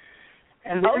card.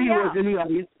 And there he was in the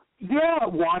audience,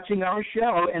 watching our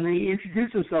show. And then he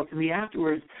introduced himself to me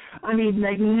afterwards. I mean,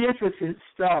 magnificent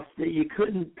stuff that you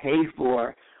couldn't pay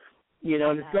for. You know,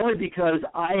 and it's only because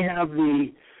I have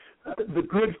the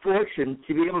good fortune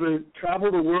to be able to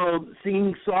travel the world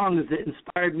singing songs that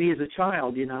inspired me as a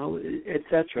child, you know,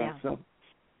 etc. Yeah. So,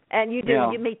 and you do,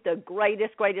 you meet the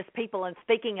greatest people. And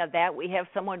speaking of that, we have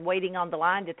someone waiting on the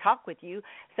line to talk with you.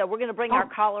 So we're going to bring our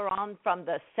caller on from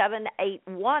the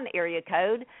 781 area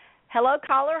code. Hello,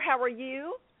 caller. How are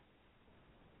you?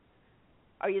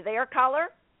 Are you there, caller?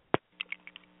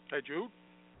 Hey, Jude.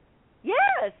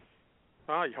 Yes.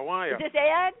 Hi, how are you? Is this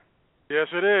Ed? Yes,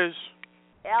 it is.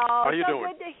 Oh, how you so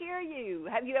doing? Good to hear you.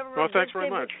 Have you ever thanks very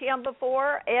with much. Tim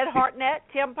before? Ed Hartnett,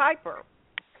 Tim Piper.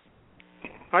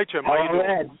 Hi, Tim. How are you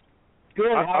doing? Ed.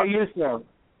 Good. How are you, sir?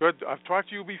 Good. I've talked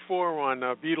to you before on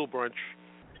Beatle Brunch.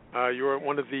 You were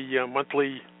one of the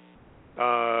monthly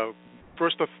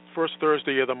first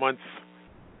Thursday of the month.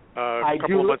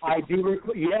 Couple of months ago.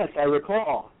 Yes, I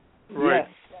recall. Right.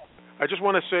 Yes. I just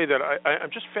want to say that I'm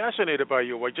just fascinated by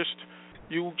you.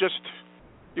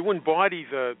 You embody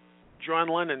the John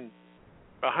Lennon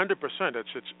 100%.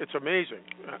 It's amazing,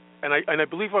 and I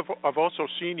believe I've also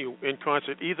seen you in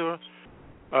concert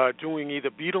doing either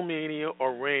Beatlemania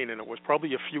or Rain, and it was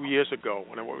probably a few years ago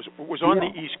when it was on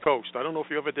the East Coast. I don't know if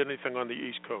you ever did anything on the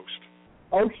East Coast.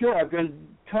 Oh, sure. I've done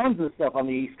tons of stuff on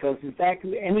the East Coast. In fact,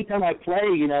 anytime I play,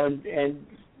 and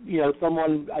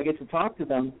someone, I get to talk to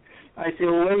them, I say,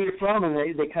 well, where are you from? And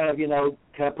they kind of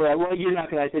put out, well, you're not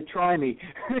going to. I said, try me.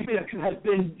 Because I've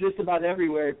been just about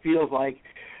everywhere, it feels like.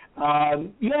 I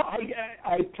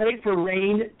played for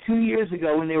Rain 2 years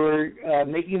ago when they were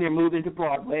making their move into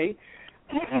Broadway.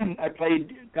 I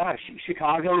played,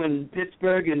 Chicago and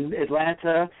Pittsburgh and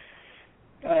Atlanta,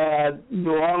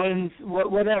 New Orleans,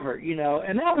 whatever, and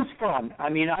that was fun. I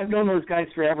mean, I've known those guys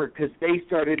forever because they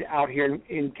started out here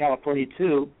in California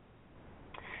too.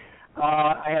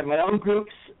 I have my own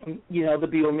groups, the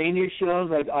Beatlemania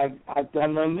shows. I've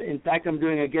done them. In fact, I'm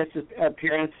doing a guest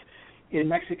appearance in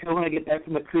Mexico when I get back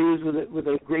from the cruise with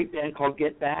a great band called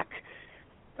Get Back,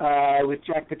 with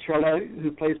Jack Petrola,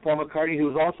 who plays Paul McCartney,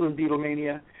 who was also in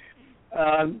Beatlemania.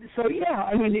 So yeah,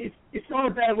 I mean, it's not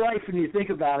a bad life when you think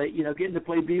about it. Getting to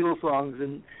play Beatles songs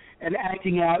and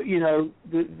acting out. The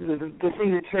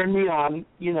thing that turned me on.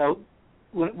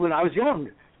 When I was young,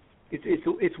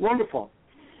 it's wonderful.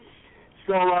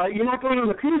 So you're not going on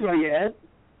the cruise, are you, Ed?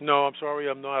 No, I'm sorry,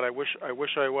 I'm not. I wish I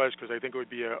was, because I think it would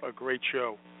be a great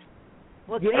show.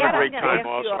 Well, Ed,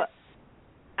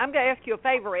 I'm going to ask you a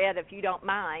favor, Ed, if you don't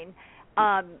mind.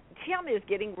 Tim is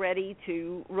getting ready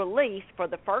to release for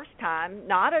the first time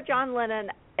not a John Lennon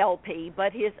LP,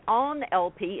 but his own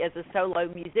LP as a solo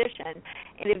musician.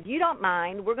 And if you don't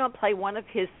mind, we're going to play one of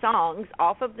his songs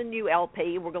off of the new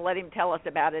LP. We're going to let him tell us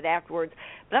about it afterwards.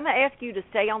 But I'm going to ask you to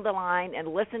stay on the line and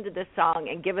listen to this song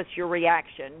and give us your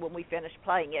reaction when we finish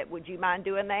playing it. Would you mind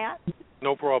doing that?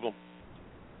 No problem.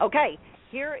 Okay,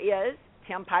 here is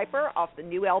Tim Piper off the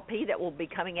new LP that will be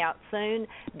coming out soon.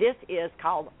 This is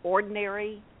called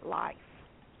Ordinary Life.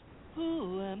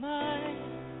 Who am I?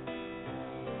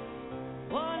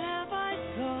 What have I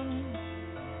done?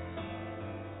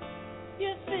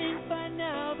 You think by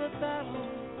now the battle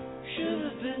should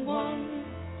have been won.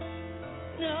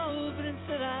 No, but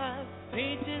instead I've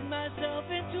painted myself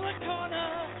into a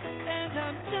corner, and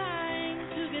I'm trying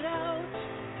to get out,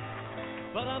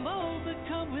 but I'm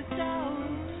overcome with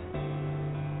doubt.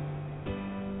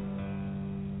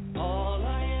 All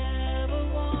I ever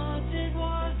wanted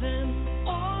was an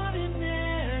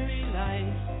ordinary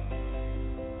life,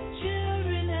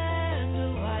 children and a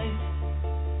wife,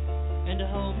 and a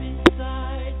home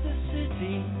inside the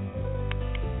city.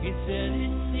 Instead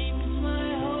it seems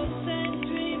my hopes and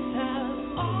dreams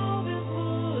have all been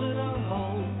put on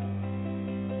hold,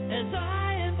 as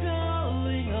I am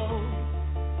growing old.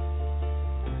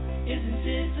 Isn't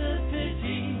it a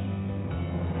pity?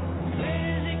 Where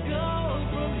does it go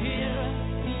from here?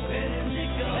 Where does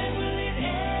it go? When will it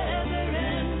ever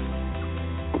end?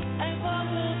 And what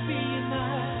will be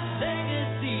my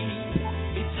legacy?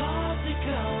 It's hard to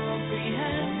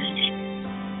comprehend.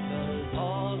 'Cause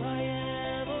all I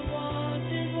ever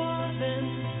wanted was an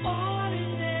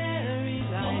ordinary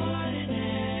life.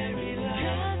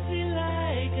 Cuts me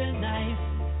like a knife.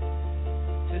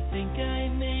 To think I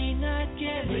may not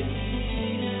get it,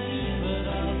 but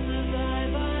I'll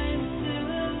survive. I'm still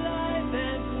alive,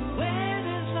 and where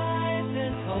there's life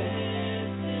there's hope.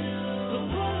 So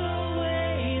pull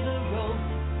away the rope.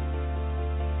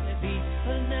 At least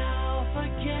for now,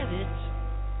 forget it.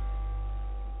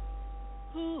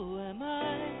 Who am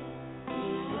I?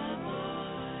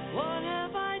 What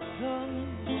have I done?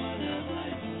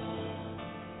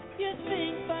 You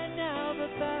think by now the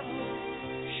battle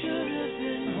should have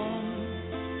been won.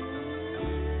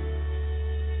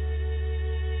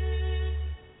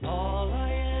 All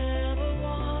I ever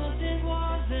wanted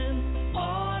was an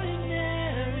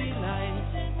ordinary life.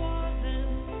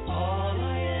 All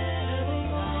I ever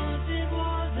wanted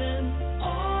was an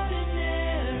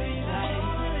ordinary life.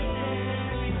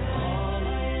 All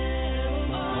I ever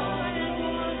wanted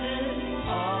was an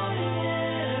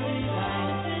ordinary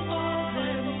life.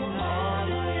 All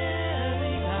I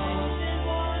ever wanted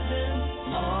was an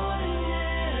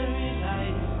ordinary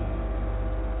life.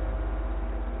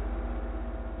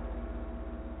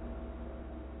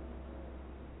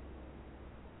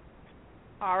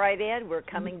 All right, Ed, we're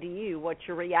coming to you. What's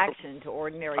your reaction to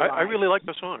Ordinary Life? I really like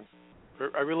the song.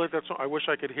 I really like that song. I wish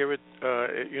I could hear it,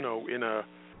 in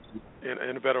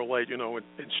a better light,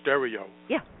 in stereo.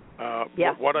 Yeah.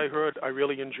 Yeah. What I heard, I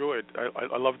really enjoyed.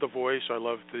 I love the voice. I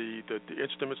love the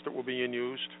instruments that were being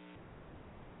used.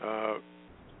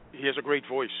 He has a great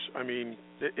voice. I mean,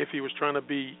 if he was trying to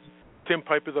be Tim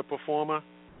Piper, the performer,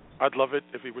 I'd love it.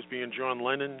 If he was being John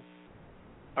Lennon,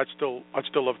 I'd still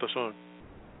love the song.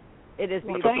 It is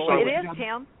Well, beautiful. thank It you. is,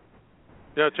 Tim.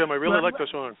 Yeah, Tim, I really Well, like the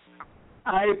song.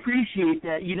 I appreciate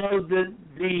that.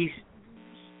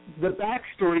 The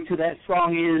backstory to that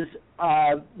song is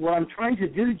what I'm trying to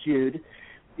do, Jude,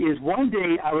 is one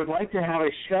day I would like to have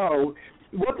a show.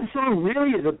 What the song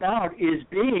really is about is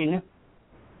being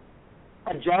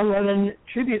a John Lennon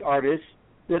tribute artist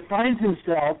that finds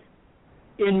himself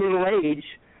in middle age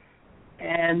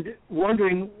and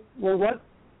wondering, well, what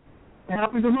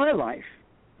happened to my life?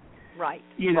 Right.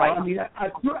 Right. I mean,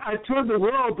 I've toured the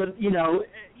world, but John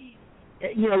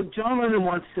Lennon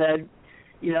once said,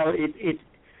 we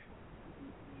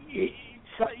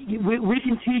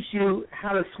can teach you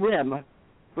how to swim,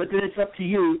 but then it's up to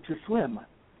you to swim.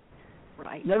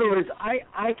 Right. In other words,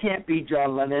 I can't be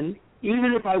John Lennon,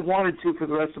 even if I wanted to for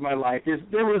the rest of my life.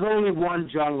 There was only one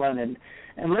John Lennon,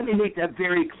 and let me make that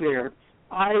very clear.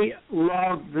 I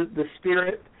love the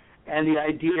spirit and the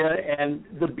idea and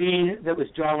the being that was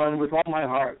John Lennon with all my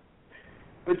heart.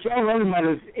 But John Lennon might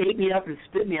have ate me up and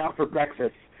spit me out for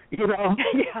breakfast. Yeah.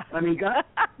 I mean, God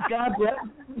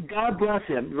bless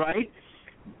him, right?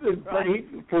 But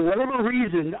for whatever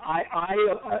reason, I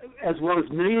as well as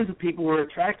millions of people, were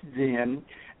attracted to him,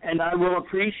 and I will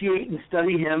appreciate and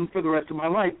study him for the rest of my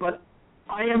life. But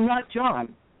I am not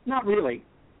John, not really.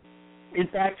 In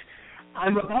fact,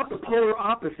 I'm about the polar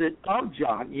opposite of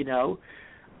John,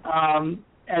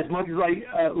 as much as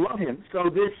I love him. So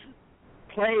this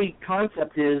play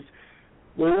concept is,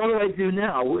 well, what do I do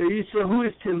now? So who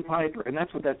is Tim Piper? And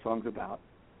that's what that song's about.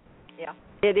 Yeah,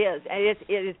 it is. And it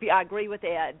is. I agree with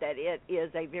Ed that it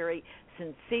is a very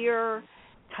sincere,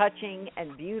 touching,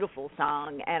 and beautiful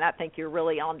song, and I think you're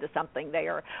really on to something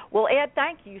there. Well, Ed,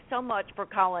 thank you so much for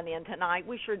calling in tonight.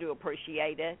 We sure do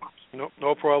appreciate it.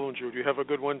 No problem, Jude. You have a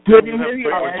good one. Good to hear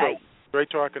you. Great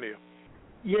talking to you.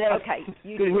 Yeah. Okay.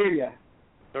 Good to hear you.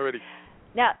 Alrighty.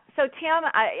 Now, so Tim,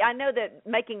 I know that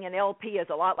making an LP is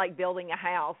a lot like building a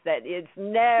house, that it's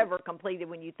never completed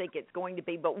when you think it's going to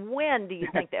be, but when do you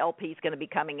think the LP is going to be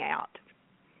coming out?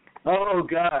 Oh,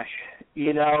 gosh.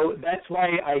 That's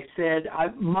why I said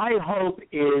my hope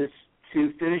is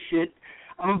to finish it.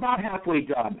 I'm about halfway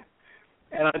done,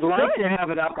 and I'd like to have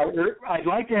it out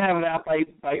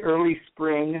by early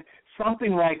spring,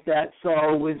 something like that,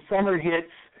 so when summer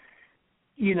hits,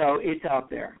 it's out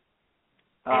there.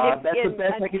 And that's the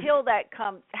best until that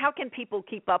comes, how can people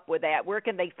keep up with that? Where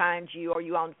can they find you? Are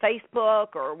you on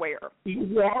Facebook or where?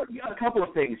 Well, a couple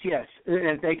of things, yes,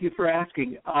 and thank you for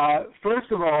asking.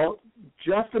 First of all,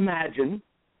 Just Imagine,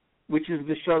 which is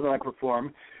the show that I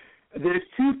perform, there's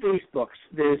two Facebooks.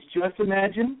 There's Just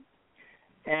Imagine,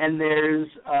 and there's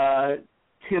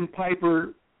Tim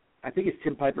Piper, I think it's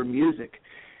Tim Piper Music.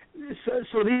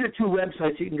 So these are two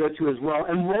websites you can go to as well,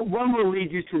 and one will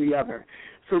lead you to the other.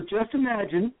 So Just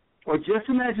Imagine, or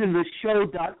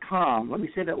justimaginetheshow.com. Let me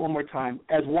say that one more time,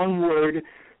 as one word,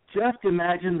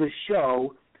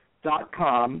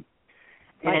 justimaginetheshow.com,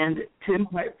 and Tim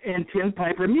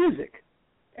Piper Music,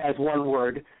 as one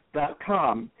word,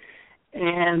 .com.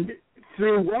 And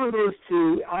through one of those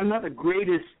two, I'm not the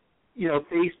greatest,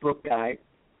 Facebook guy.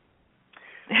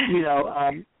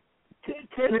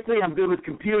 Technically, I'm good with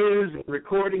computers and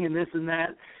recording and this and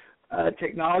that.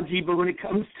 Technology, but when it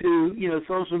comes to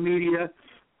social media,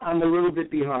 I'm a little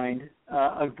bit behind,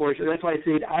 unfortunately. That's why I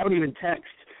say I don't even text,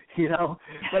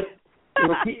 but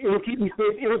it'll keep me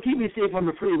safe. It'll keep me safe on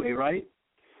the freeway, right?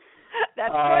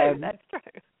 That's true. That's true.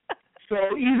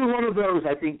 So either one of those,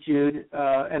 I think, Jude,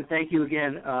 and thank you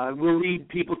again, will lead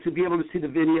people to be able to see the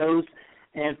videos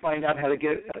and find out how to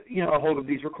get a hold of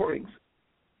these recordings.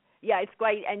 Yeah, it's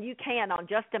great, and you can on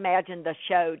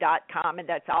justimaginetheshow.com, and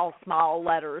that's all small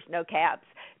letters, no caps,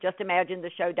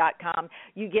 justimaginetheshow.com.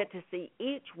 You get to see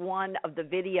each one of the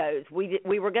videos.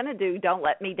 We were going to do Don't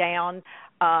Let Me Down,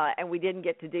 and we didn't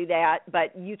get to do that,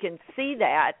 but you can see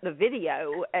the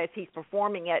video, as he's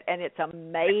performing it, and it's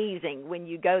amazing when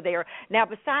you go there. Now,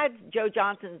 besides Joe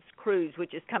Johnson's cruise,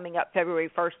 which is coming up February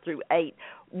 1st through 8th,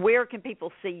 where can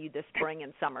people see you this spring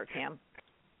and summer, Tim?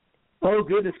 Oh,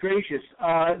 goodness gracious.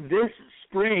 This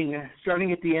spring,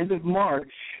 starting at the end of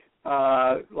March,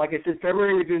 like I said,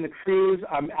 February we're doing the cruise.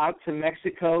 I'm out to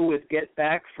Mexico with Get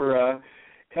Back for a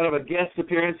kind of a guest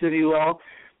appearance, if you will.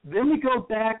 Then we go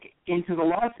back into the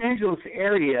Los Angeles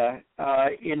area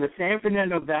in the San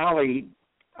Fernando Valley.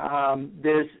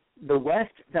 There's the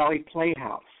West Valley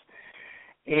Playhouse.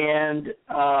 And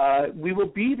we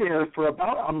will be there for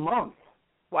about a month.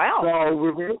 Wow. So,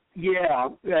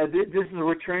 this is a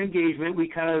return engagement. We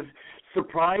kind of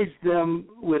surprised them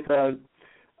with a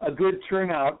good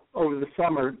turnout over the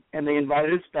summer, and they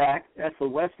invited us back. That's the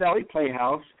West Valley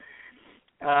Playhouse.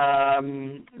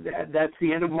 That's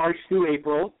the end of March through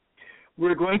April.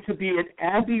 We're going to be at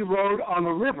Abbey Road on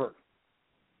the River.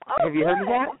 Oh, have you heard of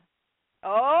that?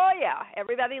 Oh, yeah.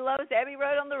 Everybody loves Abbey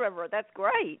Road on the River. That's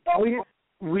great. Oh, yeah.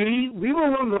 we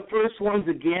were one of the first ones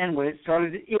again when it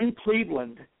started in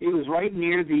Cleveland. It was right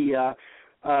near the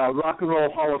Rock and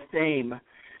Roll Hall of Fame.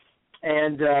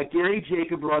 And Gary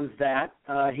Jacob runs that.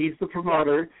 He's the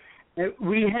promoter. And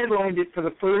we headlined it for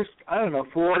the first, 4,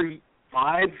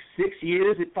 5, 6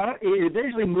 years. It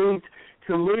eventually moved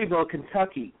to Louisville,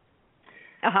 Kentucky.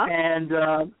 Uh-huh. And,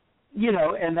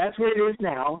 and that's where it is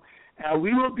now.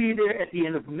 We will be there at the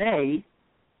end of May.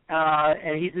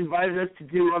 And he's invited us to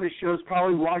do other shows,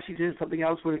 probably Washington, something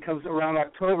else when it comes around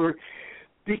October.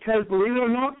 Because, believe it or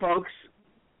not, folks,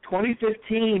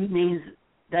 2015 means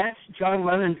that's John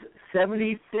Lennon's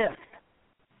 75th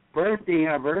birthday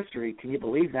anniversary. Can you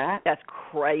believe that? That's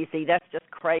crazy. That's just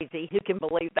crazy. Who can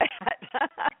believe that?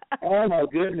 Oh, my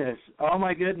goodness.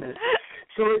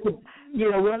 So,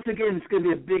 once again, it's going to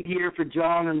be a big year for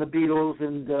John and the Beatles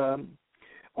and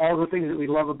all the things that we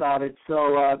love about it.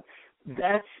 So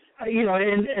that's,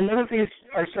 and other things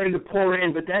are starting to pour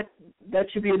in, but that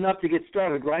should be enough to get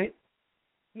started, right?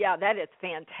 Yeah, that is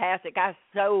fantastic. I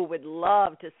so would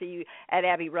love to see you at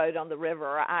Abbey Road on the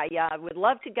River. I would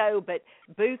love to go, but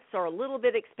booths are a little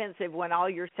bit expensive when all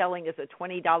you're selling is a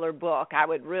 $20 book. I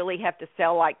would really have to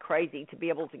sell like crazy to be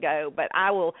able to go, but I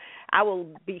will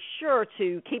be sure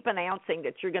to keep announcing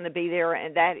that you're going to be there,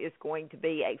 and that is going to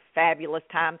be a fabulous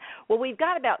time. Well, we've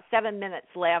got about 7 minutes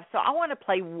left, so I want to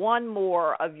play one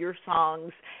more of your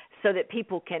songs so that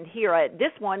people can hear it.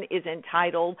 This one is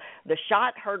entitled The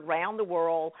Shot Heard Round the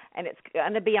World, and it's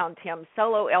going to be on Tim's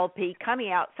solo LP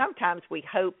coming out sometimes, we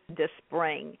hope, this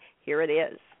spring. Here it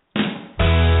is. 50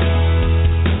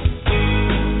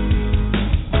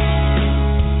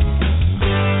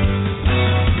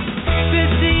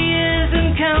 years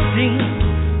and counting,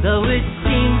 though it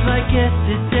seems like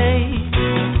yesterday.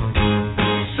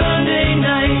 Sunday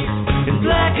night in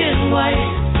black and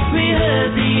white, we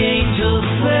heard the angels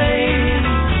play.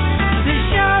 The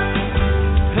shot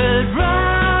heard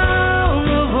round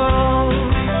the world,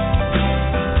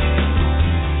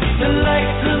 the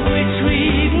likes of which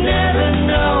we've never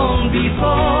known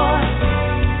before.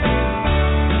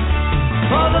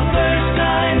 For the first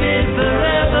time in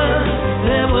forever,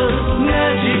 there was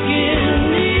magic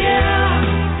in the air.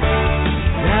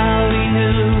 Now we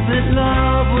knew that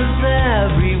love was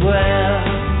everywhere.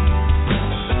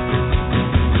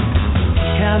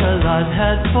 Camelot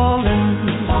had fallen,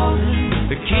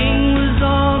 the king was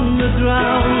on the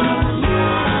ground.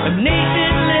 A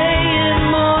nation lay in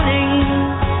mourning,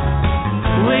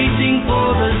 waiting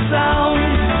for the sound.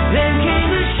 Then came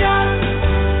the shot,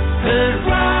 heard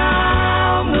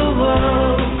round the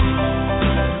world,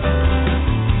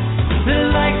 the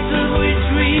likes of which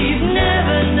we've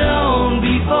never known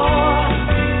before.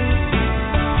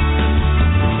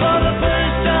 For the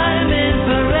first time in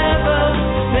forever,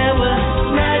 there was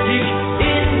magic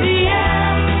in the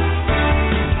air.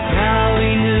 Now we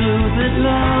knew that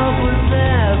love was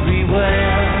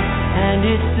everywhere, and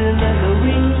it's still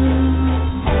echoing.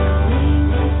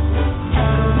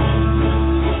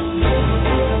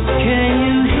 Can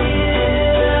you hear?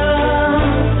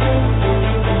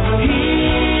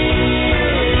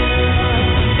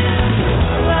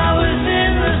 Flowers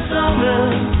in the summer,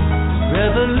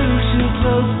 revolution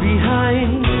close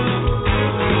behind.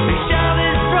 They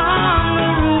shouted from the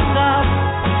rooftop,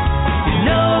 you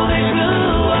know they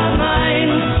blew our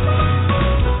minds.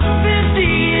 50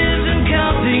 years and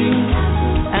counting,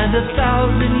 and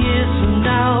 1,000 years from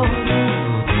now,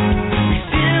 we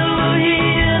still will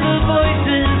hear the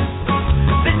voices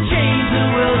that changed the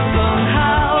world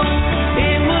somehow.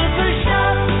 It was the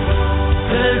shot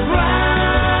heard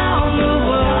round the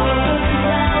world,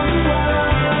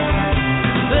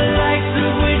 the likes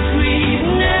of which we've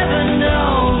never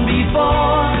known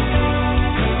before.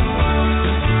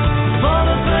 For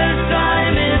the first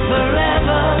time in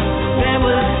forever, there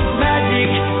was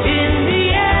magic in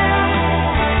the air.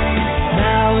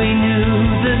 Now we knew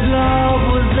that love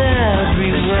was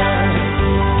everywhere.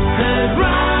 Heard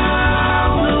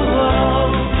round the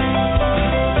world,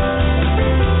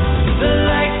 the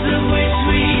likes of which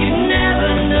we've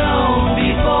never known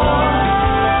before.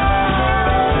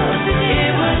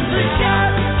 It was the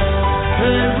shot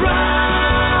heard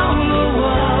round the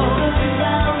world,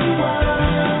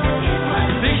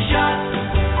 the shot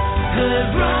heard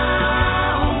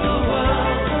round the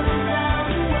world.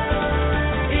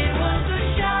 It was the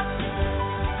shot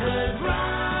heard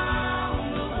round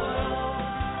the world.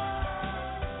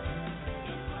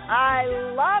 I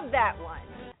love that one.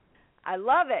 I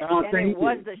love it. Oh, and thank it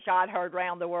was you. The Shot Heard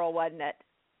Round the World, wasn't it?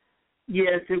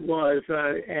 Yes, it was.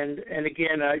 And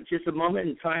again, just a moment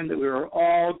in time that we were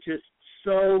all just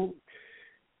so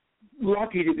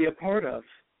lucky to be a part of.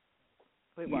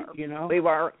 We were. You know? We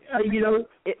were.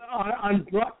 On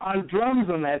drums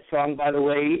on that song, by the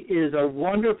way, is a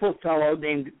wonderful fellow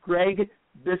named Greg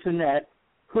Bissonette,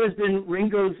 who has been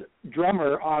Ringo's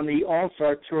drummer on the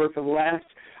All-Star Tour for the last,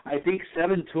 I think,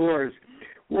 7 tours.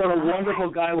 What a wonderful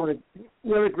guy, what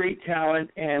a great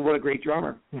talent, and what a great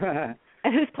drummer.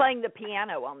 And who's playing the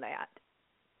piano on that?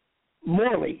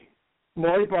 Morley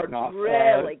Bartnoff.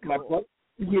 Really cool.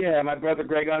 My brother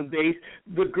Greg on bass.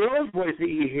 The girl's voice that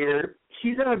you hear,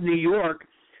 she's out of New York.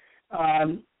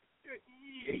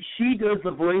 She does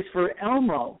the voice for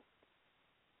Elmo.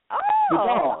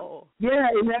 Oh. Yeah,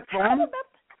 isn't that fun?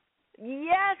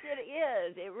 Yes, it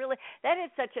is. It really, that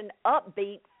is such an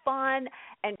upbeat, fun,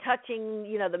 and touching,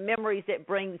 the memories it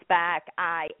brings back.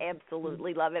 I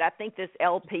absolutely love it. I think this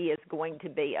LP is going to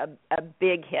be a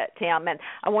big hit, Tim, and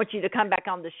I want you to come back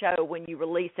on the show when you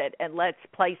release it, and let's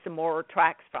play some more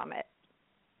tracks from it.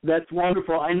 That's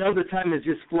wonderful. I know the time has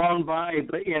just flown by,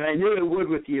 and I knew it would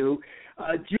with you.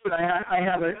 Jude, I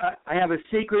have a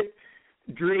secret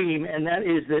dream, and that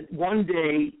is that one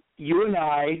day you and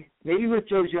I, maybe with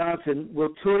Joe Johnson, will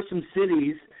tour some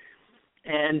cities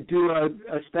and do a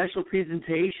special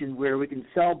presentation where we can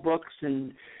sell books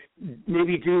and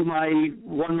maybe do my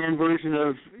one-man version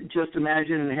of Just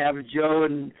Imagine and have Joe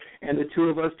and the two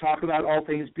of us talk about all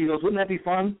things Beatles. Wouldn't that be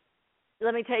fun?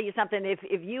 Let me tell you something.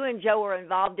 If you and Joe are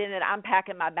involved in it, I'm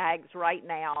packing my bags right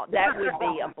now. That would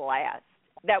be a blast.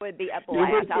 That would be a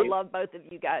blast. I love both of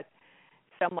you guys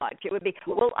so much. It would be.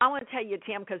 Well, I want to tell you,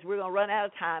 Tim, because we're going to run out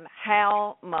of time,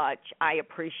 how much I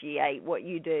appreciate what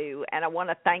you do, and I want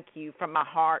to thank you from my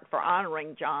heart for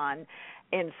honoring John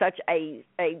in such a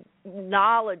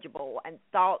knowledgeable and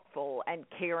thoughtful and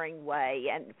caring way,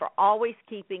 and for always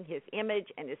keeping his image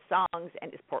and his songs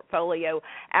and his portfolio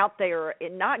out there,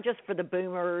 and not just for the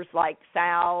boomers like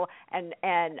Sal and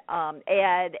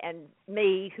Ed and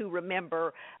me who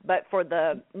remember, but for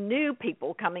the new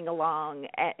people coming along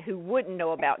who wouldn't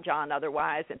know about John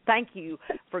otherwise. And thank you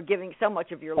for giving so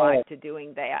much of your life to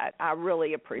doing that. I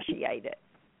really appreciate it.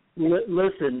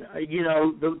 Listen,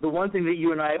 the one thing that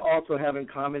you and I also have in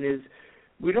common is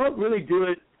we don't really do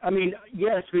it. I mean,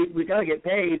 yes, we got to get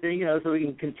paid, so we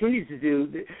can continue to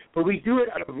do, but we do it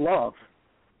out of love.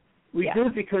 We do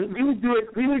it because we would do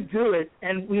it,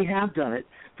 and we have done it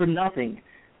for nothing,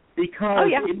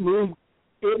 because it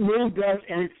moved us,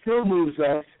 and it still moves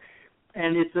us,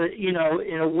 and it's in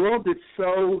a world that's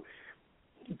so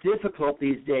difficult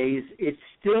these days, it's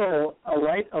still a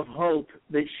light of hope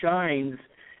that shines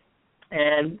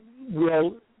and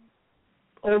will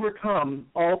overcome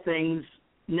all things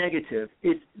negative.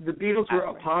 The Beatles were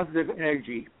a positive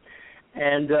energy,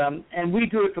 and we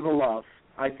do it for the love,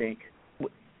 I think.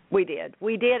 We did,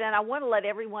 and I want to let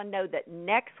everyone know that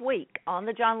next week on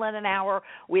the John Lennon Hour,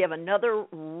 we have another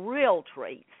real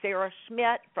treat. Sarah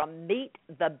Schmidt from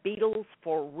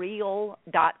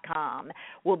MeetTheBeatlesForReal.com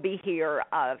will be here.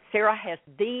 Sarah has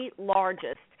the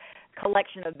largest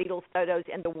collection of Beatles photos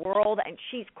in the world, and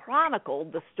she's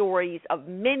chronicled the stories of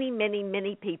many, many,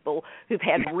 many people who've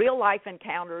had real-life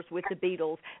encounters with the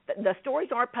Beatles. The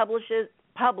stories aren't published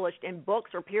in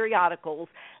books or periodicals.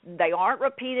 They aren't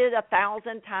repeated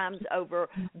 1,000 times over.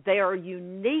 They are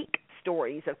unique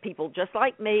stories of people just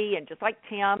like me and just like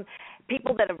Tim,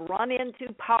 people that have run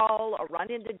into Paul or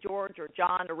run into George or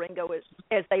John or Ringo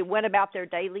as they went about their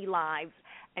daily lives.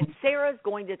 And Sarah's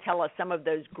going to tell us some of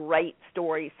those great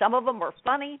stories. Some of them are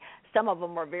funny. Some of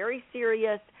them are very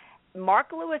serious.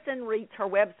 Mark Lewison reads her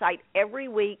website every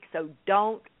week, so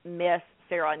don't miss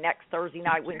Sarah next Thursday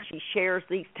night when she shares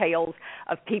these tales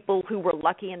of people who were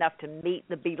lucky enough to meet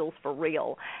the Beatles for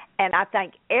real. And I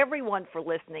thank everyone for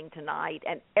listening tonight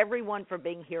and everyone for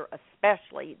being here,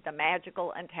 especially the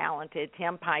magical and talented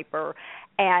Tim Piper.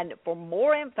 And for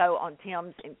more info on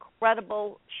Tim's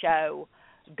incredible show,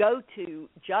 go to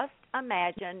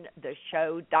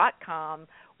justimaginetheshow.com,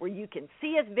 where you can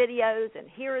see his videos and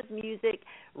hear his music,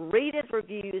 read his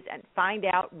reviews, and find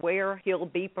out where he'll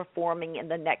be performing in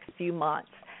the next few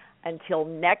months. Until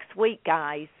next week,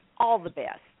 guys, all the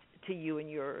best to you and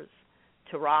yours.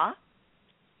 Ta-ra,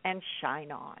 and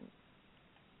shine on.